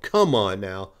cereal. Come on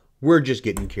now. We're just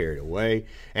getting carried away.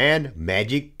 And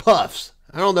Magic Puffs.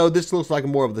 I don't know. This looks like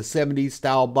more of the 70s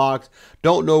style box.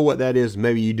 Don't know what that is.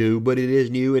 Maybe you do, but it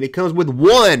is new. And it comes with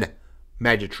one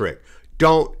magic trick.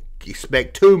 Don't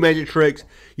expect two magic tricks,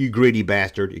 you greedy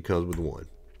bastard. It comes with one.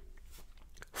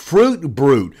 Fruit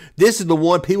Brute. This is the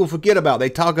one people forget about. They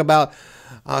talk about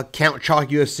Count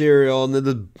Chocula cereal and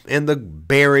the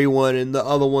berry one and the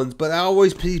other ones, but I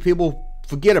always see people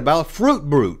forget about Fruit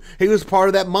Brute. He was part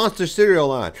of that monster cereal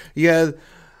line. You had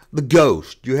the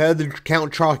Ghost, you had the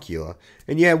Count Chocula,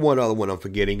 and you had one other one I'm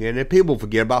forgetting, and then people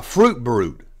forget about Fruit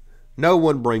Brute. No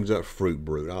one brings up Fruit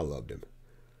Brute. I loved him.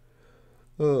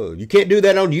 Oh, you can't do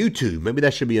that on YouTube. Maybe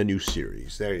that should be a new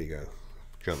series. There you go.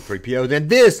 Jump 3POs. And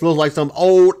this looks like some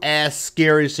old ass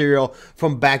scary cereal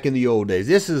from back in the old days.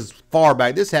 This is far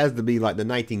back. This has to be like the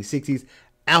 1960s.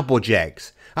 Apple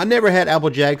Jacks. I never had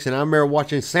Apple Jacks, and I remember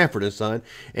watching Sanford & Son,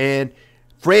 and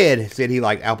Fred said he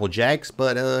liked Apple Jacks,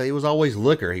 but it was always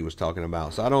liquor he was talking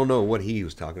about. So I don't know what he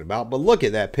was talking about. But look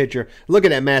at that picture. Look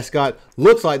at that mascot.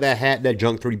 Looks like that hat that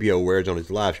Junk 3PO wears on his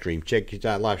live stream. Check his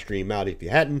live stream out if you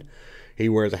hadn't. He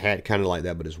wears a hat kind of like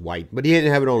that, but it's white. But he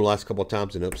didn't have it on the last couple of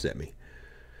times, and it upset me.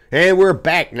 And we're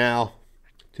back now.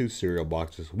 2 cereal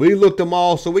boxes. We looked them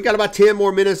all, so we got about 10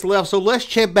 more minutes left. So let's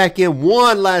check back in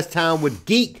one last time with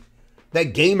Geek,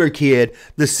 that gamer kid,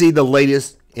 to see the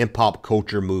latest in pop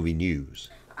culture movie news.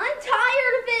 I'm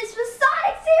tired of this. The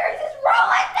Sonic series is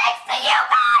ruined thanks to you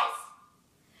guys.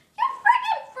 You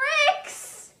freaking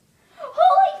fricks.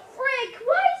 Holy frick.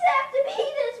 Why does it have to be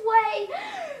this way?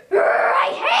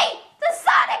 I hate the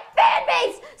Sonic fan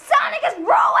base. Sonic is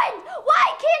ruined. Why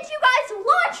can't you guys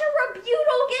launch a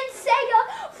rebuttal against Sega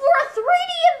for a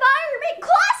 3D environment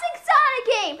classic Sonic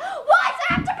game? Why does it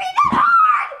have to be that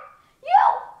hard? You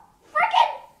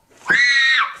frickin'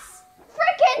 fricks!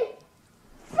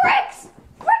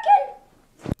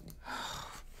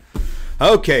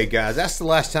 Okay, guys, that's the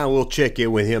last time we'll check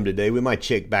in with him today. We might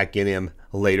check back in him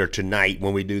later tonight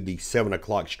when we do the 7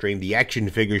 o'clock stream, the Action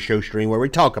Figure Show stream, where we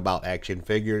talk about action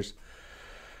figures.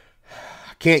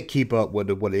 Can't keep up with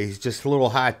what he's just a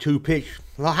little high pitch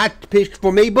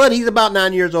for me, but he's about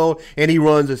 9 years old and he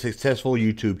runs a successful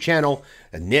YouTube channel,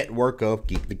 a network of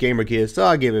Geek the Gamer Kids, so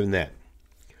I'll give him that.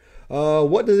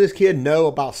 What does this kid know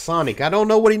about Sonic? I don't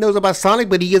know what he knows about Sonic,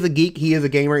 but he is a geek, he is a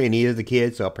gamer, and he is a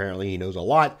kid, so apparently he knows a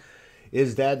lot.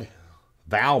 Is that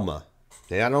Valma?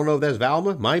 I don't know if that's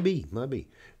Valma. Might be.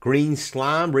 Green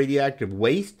slime, radioactive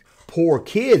waste. Poor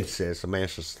kid, says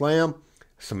Samantha Slam.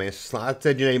 Samantha Slam. I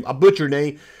said your name. I butchered your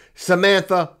name.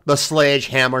 Samantha, the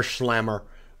Sledgehammer Slammer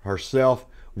herself.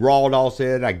 Raw Doll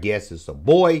said, I guess it's a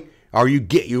boy. Or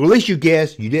at least you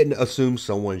guess. You didn't assume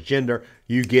someone's gender.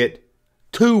 You get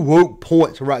 2 woke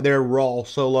points right there, Raw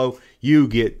Solo. You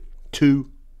get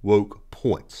 2 woke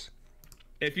points.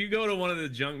 If you go to one of the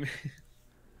Junkman,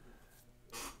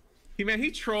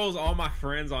 he trolls all my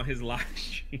friends on his live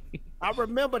stream. I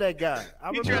remember that guy.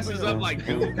 He dresses up like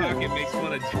Gooncock and makes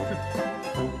fun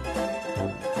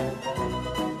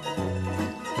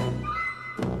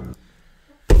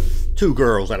of 2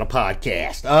 girls at a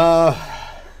podcast.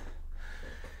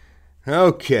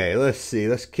 Okay, let's see.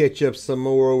 Let's catch up some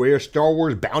more over here. Star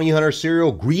Wars Bounty Hunter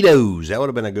cereal, Greedos. That would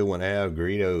have been a good one to have.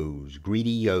 Greedos,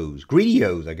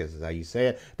 I guess is how you say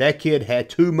it. That kid had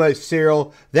too much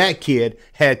cereal. That kid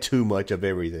had too much of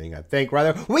everything, I think, right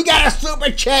there. We got a super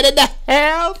chat in the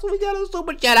house. We got a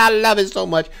super chat. I love it so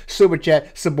much. Super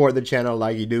chat, support the channel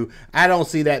like you do. I don't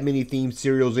see that many themed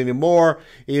cereals anymore.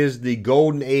 Is the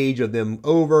golden age of them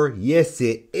over? Yes,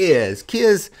 it is.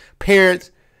 Kids,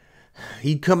 parents,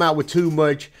 he'd come out with too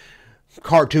much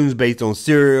cartoons based on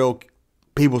cereal.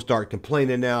 People start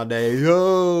complaining nowadays.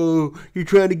 Oh, you're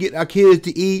trying to get our kids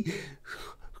to eat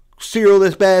cereal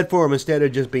that's bad for them, instead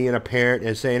of just being a parent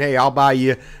and saying, hey, I'll buy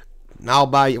you, I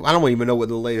don't even know what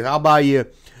the latest, I'll buy you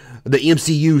the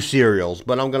MCU cereals,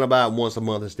 but I'm going to buy it once a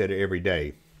month instead of every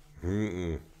day.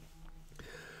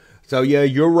 So yeah,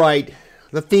 you're right.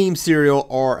 The theme cereal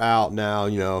are out now,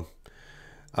 you know.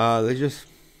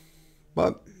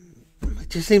 But it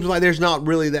just seems like there's not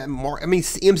really that I mean,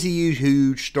 MCU's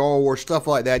huge, Star Wars, stuff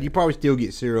like that. You probably still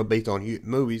get cereal based on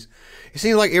movies. It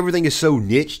seems like everything is so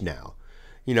niche now.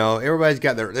 You know, everybody's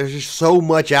got there's just so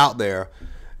much out there.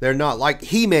 They're not like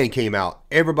He-Man came out.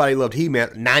 Everybody loved He-Man.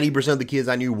 90% of the kids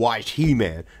I knew watched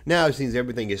He-Man. Now it seems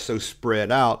everything is so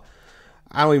spread out.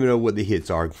 I don't even know what the hits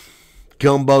are.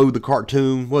 Gumbo, the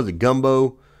cartoon. What is it,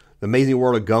 Gumbo? The Amazing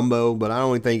World of Gumbo, but I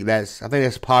don't think I think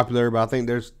that's popular, but I think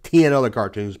there's 10 other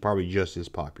cartoons probably just as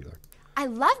popular. I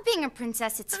love being a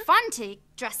princess. It's fun to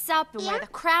dress up and wear the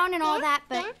crown and all that,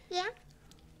 but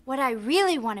what I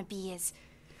really want to be is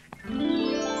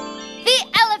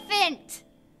the elephant!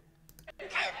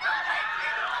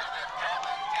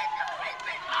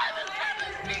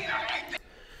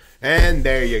 And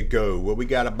there you go. Well, we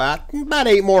got about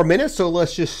 8 more minutes, so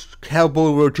let's just help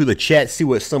over to the chat, see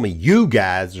what some of you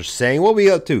guys are saying. What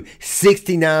we up to?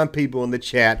 69 people in the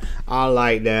chat. I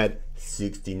like that.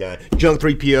 69. Junk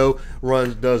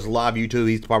 3PO does live YouTube.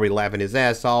 He's probably laughing his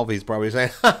ass off. He's probably saying,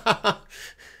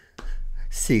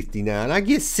 69. I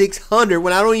get 600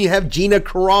 when I don't even have Gina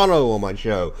Carano on my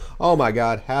show. Oh my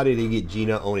God, how did he get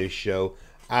Gina on his show?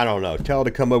 I don't know. Tell her to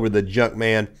come over to the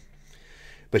Junkman.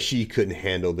 But she couldn't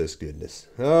handle this goodness.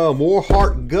 Oh, more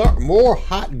hot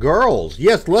girls.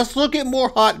 Yes, let's look at more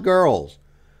hot girls.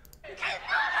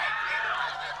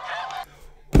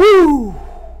 Woo!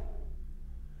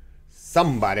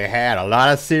 Somebody had a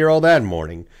lot of cereal that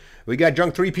morning. We got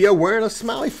Junk 3PO wearing a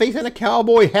smiley face and a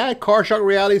cowboy hat. Car Shark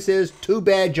Reality says, too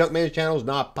bad Junkman's channel's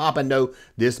not popping no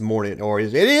this morning. Or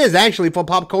it is actually for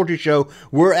Pop Culture Show.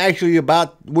 We're actually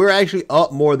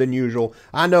up more than usual.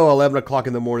 I know 11 o'clock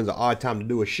in the morning is an odd time to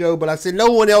do a show, but I said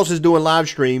no one else is doing live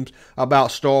streams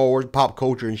about Star Wars, pop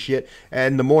culture and shit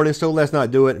in the morning, so let's not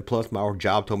do it. And plus my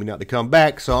job told me not to come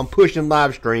back, so I'm pushing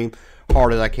live stream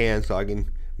hard as I can so I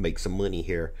can make some money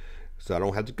here. So I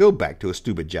don't have to go back to a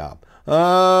stupid job.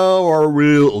 Or a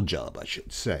real job, I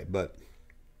should say. But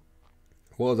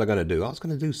what was I going to do? I was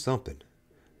going to do something.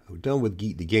 I'm done with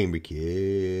Geek the Gamer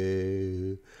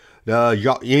Kid.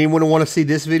 Anyone want to see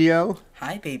this video?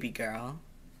 Hi, baby girl.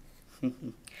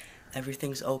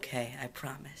 Everything's okay, I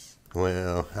promise.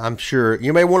 Well, I'm sure.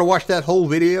 You may want to watch that whole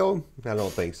video. I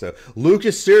don't think so.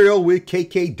 Lucas cereal with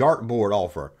KK dartboard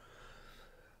offer.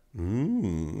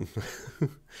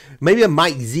 Maybe a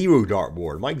Mike Zero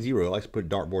dartboard. Mike Zero likes to put a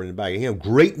dartboard in the bag of him.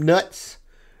 Grape nuts.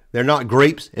 They're not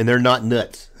grapes and they're not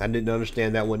nuts. I didn't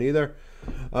understand that one either.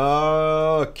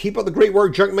 Keep up the great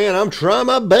work, Junkman. I'm trying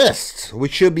my best. We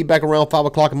should be back around 5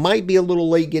 o'clock. Might be a little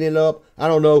late getting up. I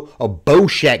don't know. A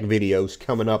Bojack video's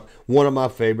coming up. One of my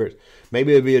favorites.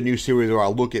 Maybe it'll be a new series where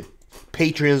I'll look at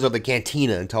patrons of the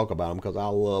Cantina and talk about him because I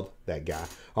love that guy.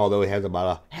 Although he has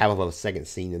about a half of a second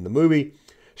scene in the movie.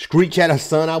 Screech had a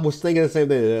son. I was thinking the same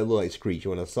thing. That looked like Screech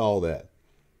when I saw that.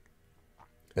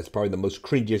 That's probably the most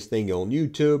cringiest thing on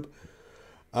YouTube.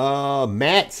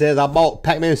 Matt says, I bought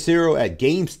Pac-Man cereal at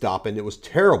GameStop and it was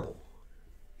terrible.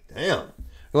 Damn.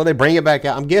 Well, they bring it back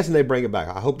out. I'm guessing they bring it back.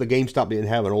 I hope the GameStop didn't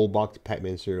have an old box of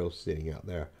Pac-Man cereal sitting out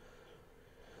there.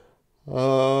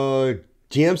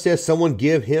 Jim says, someone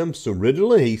give him some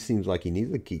Ritalin. He seems like he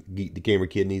needs the gamer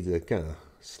kid needs to kind of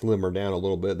slimmer down a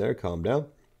little bit there. Calm down.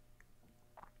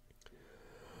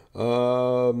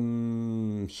 So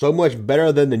much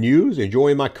better than the news.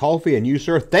 Enjoying my coffee, and you,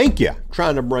 sir. Thank you.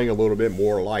 Trying to bring a little bit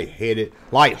more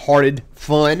lighthearted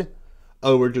fun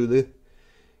over to the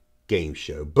game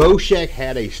show. Boshek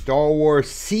had a Star Wars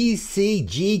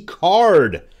CCG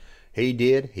card. He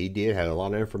did. Had a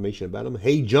lot of information about him.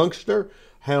 Hey, Junkster.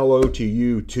 Hello to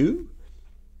you, too.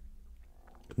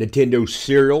 Nintendo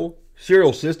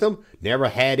cereal system. Never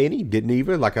had any. Didn't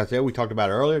even. Like I said, we talked about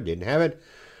it earlier. Didn't have it.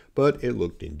 But it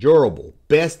looked enjoyable.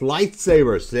 Best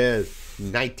lightsaber, says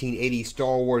 1980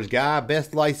 Star Wars guy.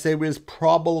 Best lightsaber is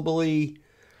probably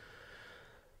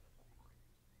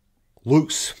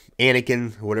Luke's,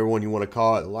 Anakin, whatever one you want to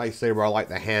call it. Lightsaber, I like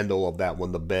the handle of that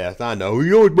one the best. I know.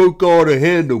 You always both call it a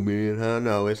handle, man. I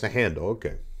know. It's a handle.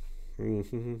 Okay.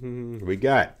 We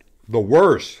got the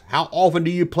worst. How often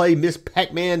do you play Miss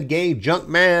Pac-Man game,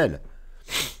 Junkman?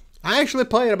 I actually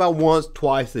play it about once,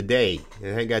 twice a day. I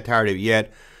ain't got tired of it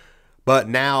yet. But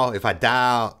now, if I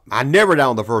die, I never die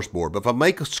on the first board. But if I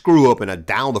make a screw up and I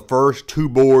die on the first 2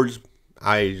 boards,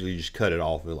 I usually just cut it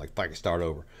off and like I can start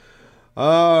over.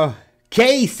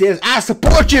 Kay says, I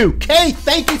support you. Kay,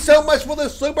 thank you so much for the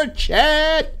super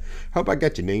chat. Hope I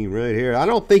got your name right here. I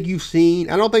don't think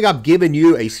I've given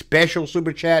you a special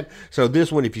super chat. So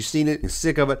this one, if you've seen it and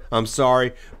sick of it, I'm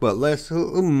sorry. But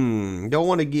don't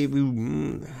want to give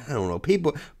you, I don't know,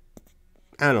 people,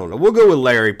 I don't know. We'll go with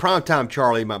Larry. Primetime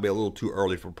Charlie might be a little too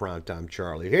early for Primetime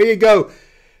Charlie. Here you go.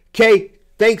 Kay,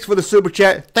 thanks for the super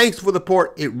chat. Thanks for the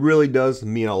support. It really does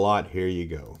mean a lot. Here you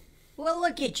go. Well,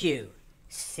 look at you,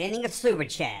 sending a super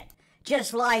chat,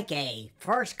 just like a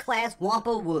first-class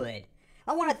Wampa would.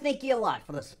 I want to thank you a lot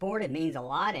for the support. It means a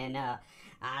lot, and I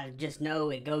just know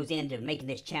it goes into making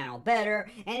this channel better,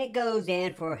 and it goes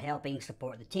in for helping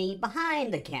support the team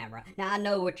behind the camera. Now, I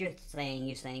know what you're saying.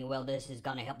 You're saying, well, this is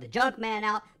going to help the Junkman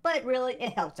out, but really,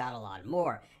 it helps out a lot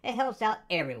more. It helps out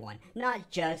everyone,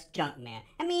 not just Junkman.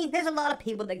 I mean, there's a lot of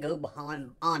people that go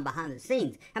behind the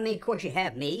scenes. I mean, of course, you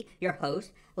have me, your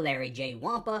host, Larry J.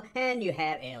 Wampa, and you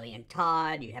have Alien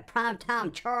Todd, you have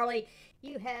Primetime Charlie,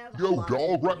 you have... Yo,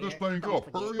 dog, wrap this thing up.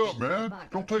 Hurry up, man.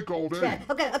 Don't take all day.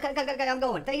 Okay, I'm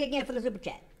going. Thank you again for the super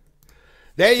chat.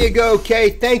 There you go, Kay.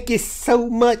 Thank you so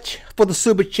much for the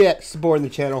super chat. Supporting the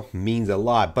channel means a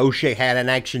lot. Boshek had an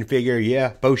action figure.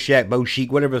 Yeah, Boshek,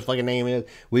 whatever his fucking name is.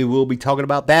 We will be talking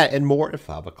about that and more at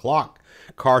 5 o'clock.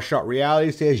 Car Shot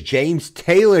Reality says James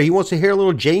Taylor. He wants to hear a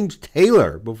little James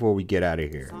Taylor before we get out of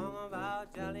here. Song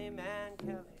about Jelly Man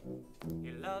Kelly.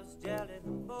 He loves jelly the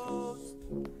most.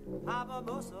 Papa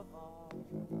most of all.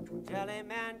 Jelly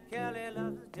Man Kelly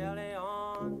loves jelly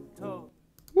on toast.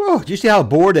 Whoa, did you see how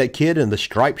bored that kid in the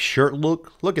striped shirt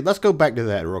looked? Let's go back to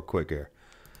that real quick here.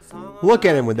 Look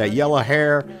at him with that yellow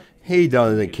hair. He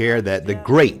doesn't care that the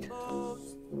great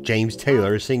James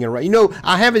Taylor is singing right. You know,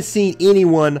 I haven't seen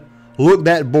anyone look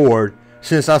that bored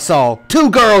since I saw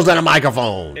 2 girls and a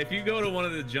microphone. If you go to one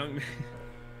of the Junkman,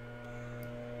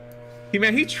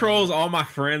 he trolls all my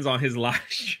friends on his live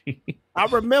stream. I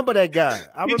remember that guy.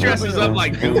 He dresses up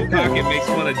like Gooncock and makes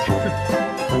fun of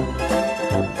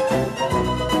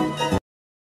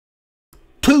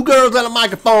 2 girls and a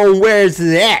microphone. Where's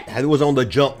that? It was on the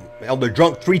Drunk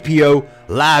 3PO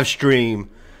live stream.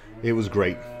 It was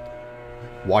great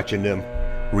watching them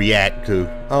react to.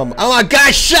 Oh my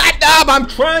gosh! Shut up! I'm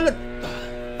trying to.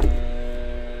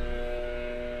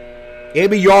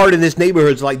 Every yard in this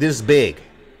neighborhood is like this big.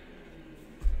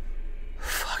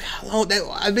 Fuck! How long?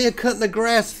 I've been cutting the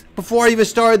grass before I even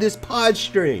started this live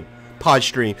stream,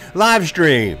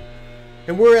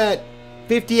 and we're at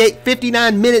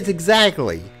 59 minutes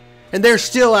exactly, and they're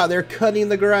still out there cutting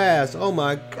the grass. Oh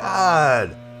my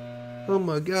god! Oh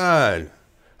my god!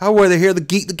 I'd rather hear the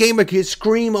gamer kids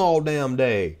scream all damn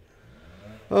day.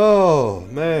 Oh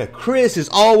man, Chris is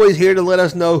always here to let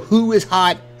us know who is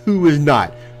hot, who is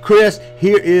not. Chris,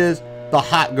 here is the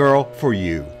hot girl for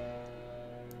you.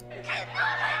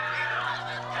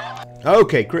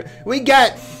 Okay, Chris, we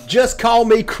got Just Call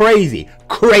Me Crazy.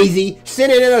 Crazy,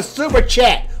 send it in a super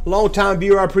chat. Long-time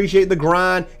viewer, I appreciate the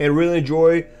grind and really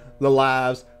enjoy the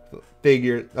live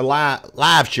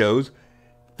shows.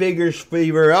 Figures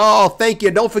Fever. Oh, thank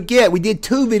you. Don't forget, we did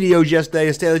 2 videos yesterday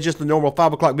instead of just the normal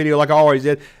 5 o'clock video like I always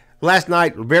did. Last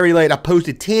night, very late, I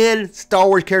posted 10 Star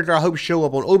Wars characters I hope show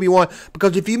up on Obi-Wan.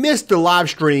 Because if you missed the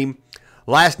live stream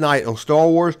last night on Star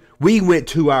Wars, we went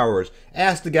 2 hours.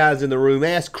 Ask the guys in the room.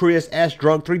 Ask Chris. Ask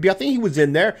Drunk 3B. I think he was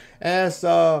in there. Ask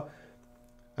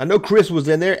I know Chris was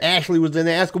in there. Ashley was in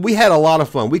there. We had a lot of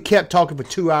fun. We kept talking for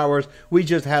 2 hours. We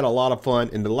just had a lot of fun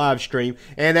in the live stream.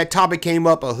 And that topic came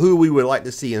up of who we would like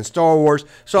to see in Star Wars.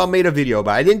 So I made a video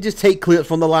about it. I didn't just take clips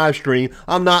from the live stream.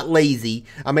 I'm not lazy.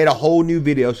 I made a whole new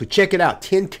video. So check it out.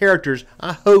 10 characters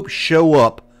I hope show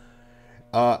up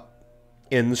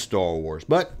in the Star Wars.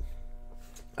 But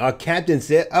Captain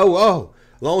said, oh,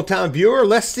 long-time viewer,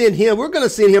 let's send him. We're going to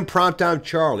send him Primetime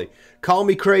Charlie. Call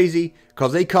me crazy,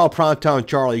 because they call Primetime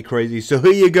Charlie crazy. So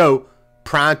here you go,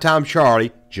 Primetime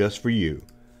Charlie, just for you.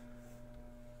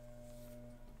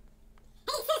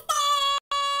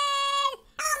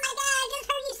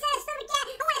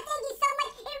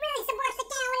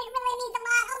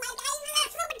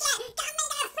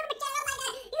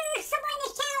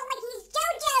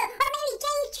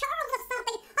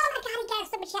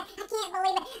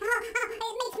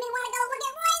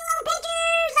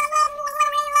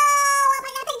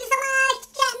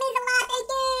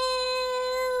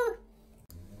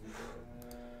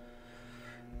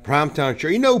 Primetime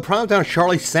Charlie. You know, Primetime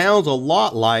Charlie sounds a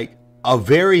lot like a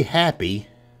very happy.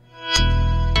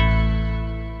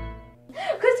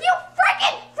 Because you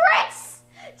frickin' fricks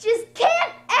just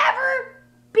can't ever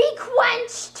be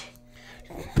quenched.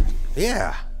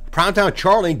 Yeah. Primetime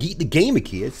Charlie and Geek the Gamer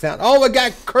Kid sound. Oh, I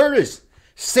got Curtis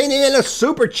sending in a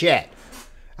super chat.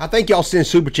 I think y'all send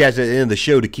super chats at the end of the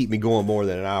show to keep me going more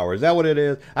than an hour. Is that what it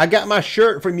is? I got my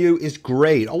shirt from you. It's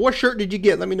great. Oh, what shirt did you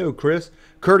get? Let me know, Chris.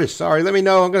 Curtis, sorry. Let me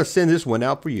know. I'm going to send this one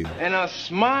out for you. And a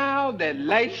smile that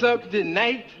lights up the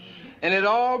night, and it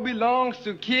all belongs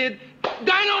to Kid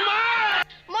Dynamite!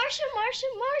 Marsha, Marsha,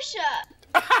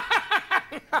 Marsha.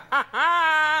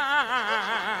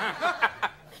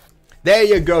 There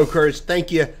you go, Curtis.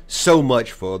 Thank you so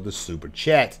much for the super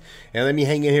chat. And let me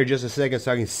hang in here just a second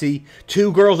so I can see.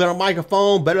 2 girls on a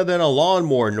microphone, better than a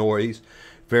lawnmower noise.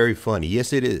 Very funny.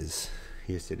 Yes, it is.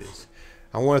 Yes, it is.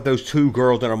 I wanted those 2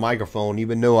 girls on a microphone,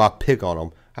 even though I pick on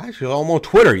them. Actually, I'm on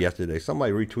Twitter yesterday.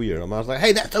 Somebody retweeted them. I was like,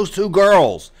 hey, that's those 2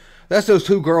 girls. That's those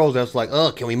 2 girls that's like,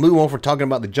 oh, can we move on from talking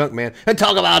about the Junkman and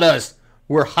talk about us?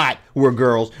 We're hot, we're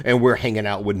girls, and we're hanging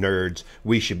out with nerds.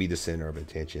 We should be the center of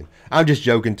attention. I'm just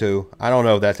joking, too. I don't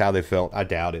know if that's how they felt. I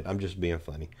doubt it. I'm just being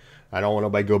funny. I don't want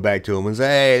nobody to go back to them and say,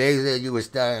 hey, they said you was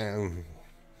dying.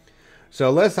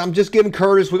 So I'm just giving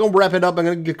Curtis, we're going to wrap it up. I'm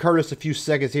going to give Curtis a few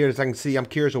seconds here so I can see. I'm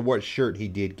curious of what shirt he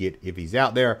did get if he's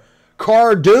out there.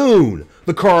 Cardoon,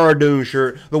 the Cardoon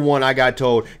shirt, the one I got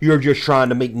told, you're just trying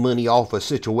to make money off a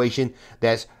situation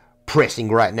that's pressing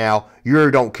right now.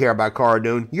 You don't care about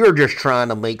Cardoon. You're just trying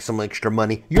to make some extra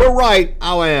money. You're right,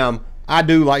 I am. I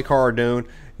do like Cardoon.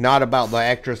 Not about the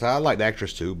actress. I like the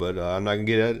actress too, but I'm not going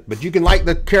to get it. But you can like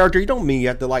the character. You don't mean you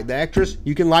have to like the actress.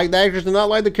 You can like the actress and not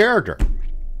like the character.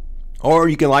 Or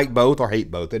you can like both or hate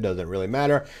both. It doesn't really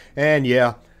matter. And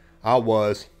yeah, I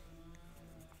was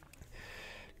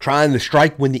trying to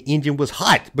strike when the engine was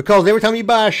hot. Because every time you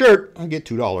buy a shirt, I get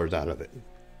 $2 out of it.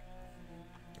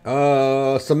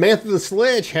 Samantha the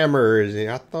Sledgehammer is in.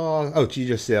 I thought, oh, she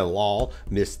just said lol.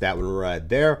 Missed that one right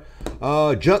there.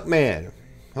 Junkman.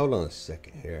 Hold on a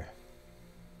second here.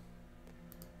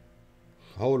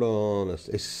 Hold on.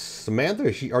 Is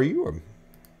Samantha, are you a...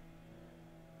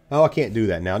 Oh, I can't do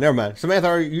that now. Never mind. Samantha,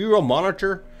 are you a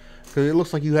monitor? Because it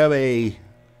looks like you have a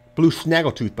blue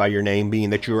snaggletooth by your name, being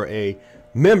that you're a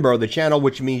member of the channel,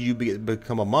 which means you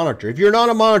become a monitor. If you're not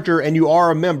a monitor and you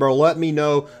are a member, let me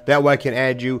know. That way I can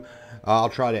add you. I'll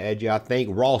try to add you. I think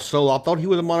Raw Solo, I thought he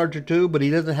was a monitor too, but he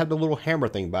doesn't have the little hammer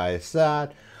thing by his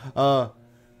side.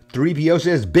 3PO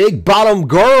says big bottom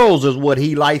girls is what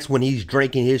he likes when he's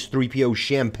drinking his 3PO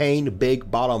champagne.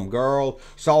 Big bottom girl.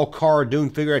 Saw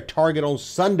Cardoon figure at Target on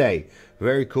Sunday.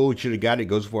 Very cool. Should have got it.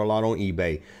 Goes for a lot on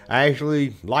eBay. I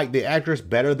actually like the actress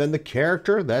better than the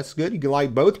character. That's good. You can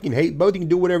like both. You can hate both. You can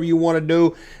do whatever you want to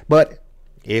do. But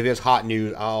if it's hot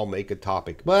news, I'll make a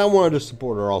topic. But I wanted to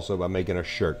support her also by making a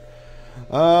shirt.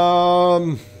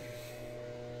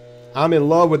 I'm in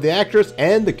love with the actress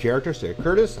and the character, said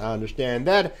Curtis. I understand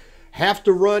that. Have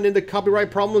to run into copyright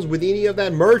problems with any of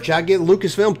that merch. I get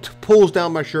Lucasfilm pulls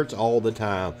down my shirts all the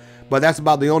time. But that's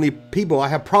about the only people I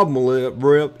have problem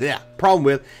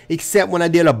with, except when I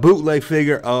did a bootleg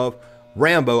figure of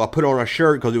Rambo. I put on a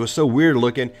shirt because it was so weird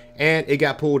looking, and it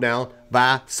got pulled down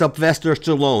by Sylvester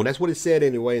Stallone. That's what it said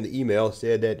anyway in the email. It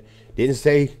said that, didn't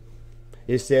say,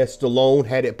 it said Stallone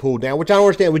had it pulled down, which I don't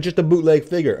understand. It was just a bootleg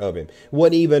figure of him. It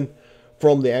wasn't even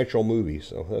from the actual movie,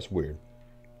 so that's weird.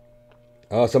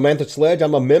 Samantha Sledge,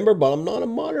 I'm a member, but I'm not a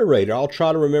moderator. I'll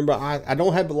try to remember. I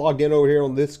don't have it logged in over here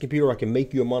on this computer. I can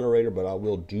make you a moderator, but I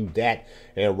will do that.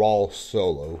 And Raw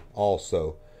Solo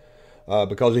also.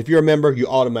 Because if you're a member, you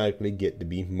automatically get to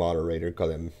be moderator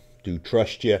because I'm Do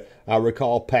trust you. I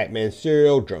recall Pac-Man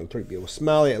cereal, Drunk 3PO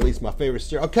Smiley, at least my favorite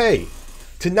cereal. Okay,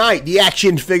 tonight, the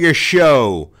action figure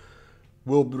show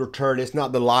will return. It's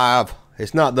not the live,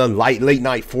 it's not the late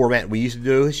night format we used to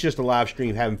do. It's just a live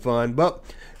stream having fun. But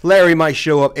Larry might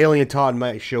show up, Alien Todd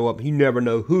might show up. You never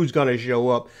know who's going to show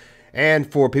up.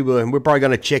 And for people, and we're probably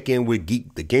going to check in with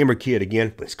Geek the Gamer Kid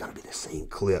again, but it's going to be the same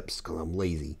clips because I'm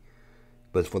lazy.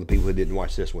 But it's for the people who didn't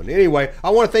watch this one. Anyway, I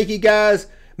want to thank you guys.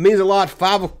 It means a lot.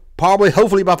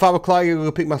 Hopefully by 5 o'clock, you're going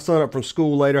to pick my son up from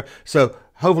school later. So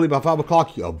hopefully by 5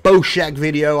 o'clock, a Boshak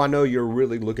video. I know you're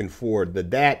really looking forward to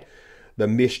that. The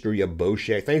mystery of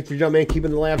Boshak. Thanks for Junkman,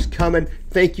 keeping the laughs coming.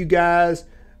 Thank you guys.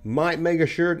 Might make a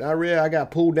shirt. I got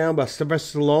pulled down by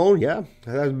Sylvester Stallone. Yeah,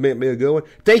 that meant me a good one.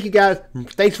 Thank you guys.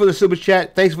 Thanks for the super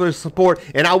chat. Thanks for the support.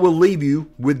 And I will leave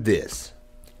you with this.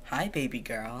 Hi, baby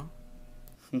girl.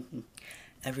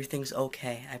 Everything's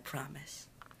okay, I promise.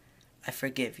 I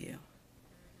forgive you.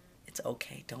 It's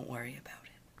okay, don't worry about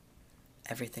it.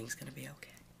 Everything's gonna be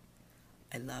okay.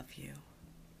 I love you.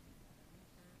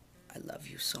 I love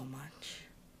you so much.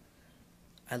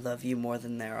 I love you more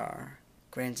than there are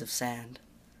grains of sand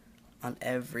on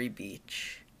every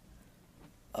beach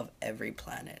of every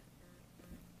planet,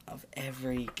 of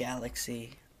every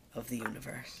galaxy of the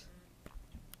universe.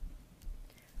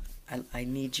 I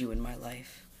need you in my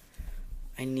life.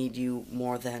 I need you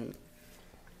more than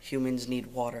humans need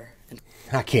water.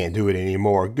 I can't do it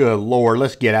anymore. Good Lord,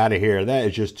 let's get out of here. That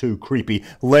is just too creepy.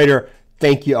 Later,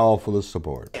 thank you all for the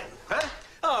support. Huh?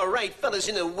 All right, fellas,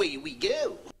 and away we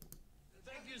go.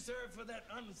 Thank you, sir, for that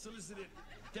unsolicited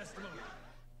testimony.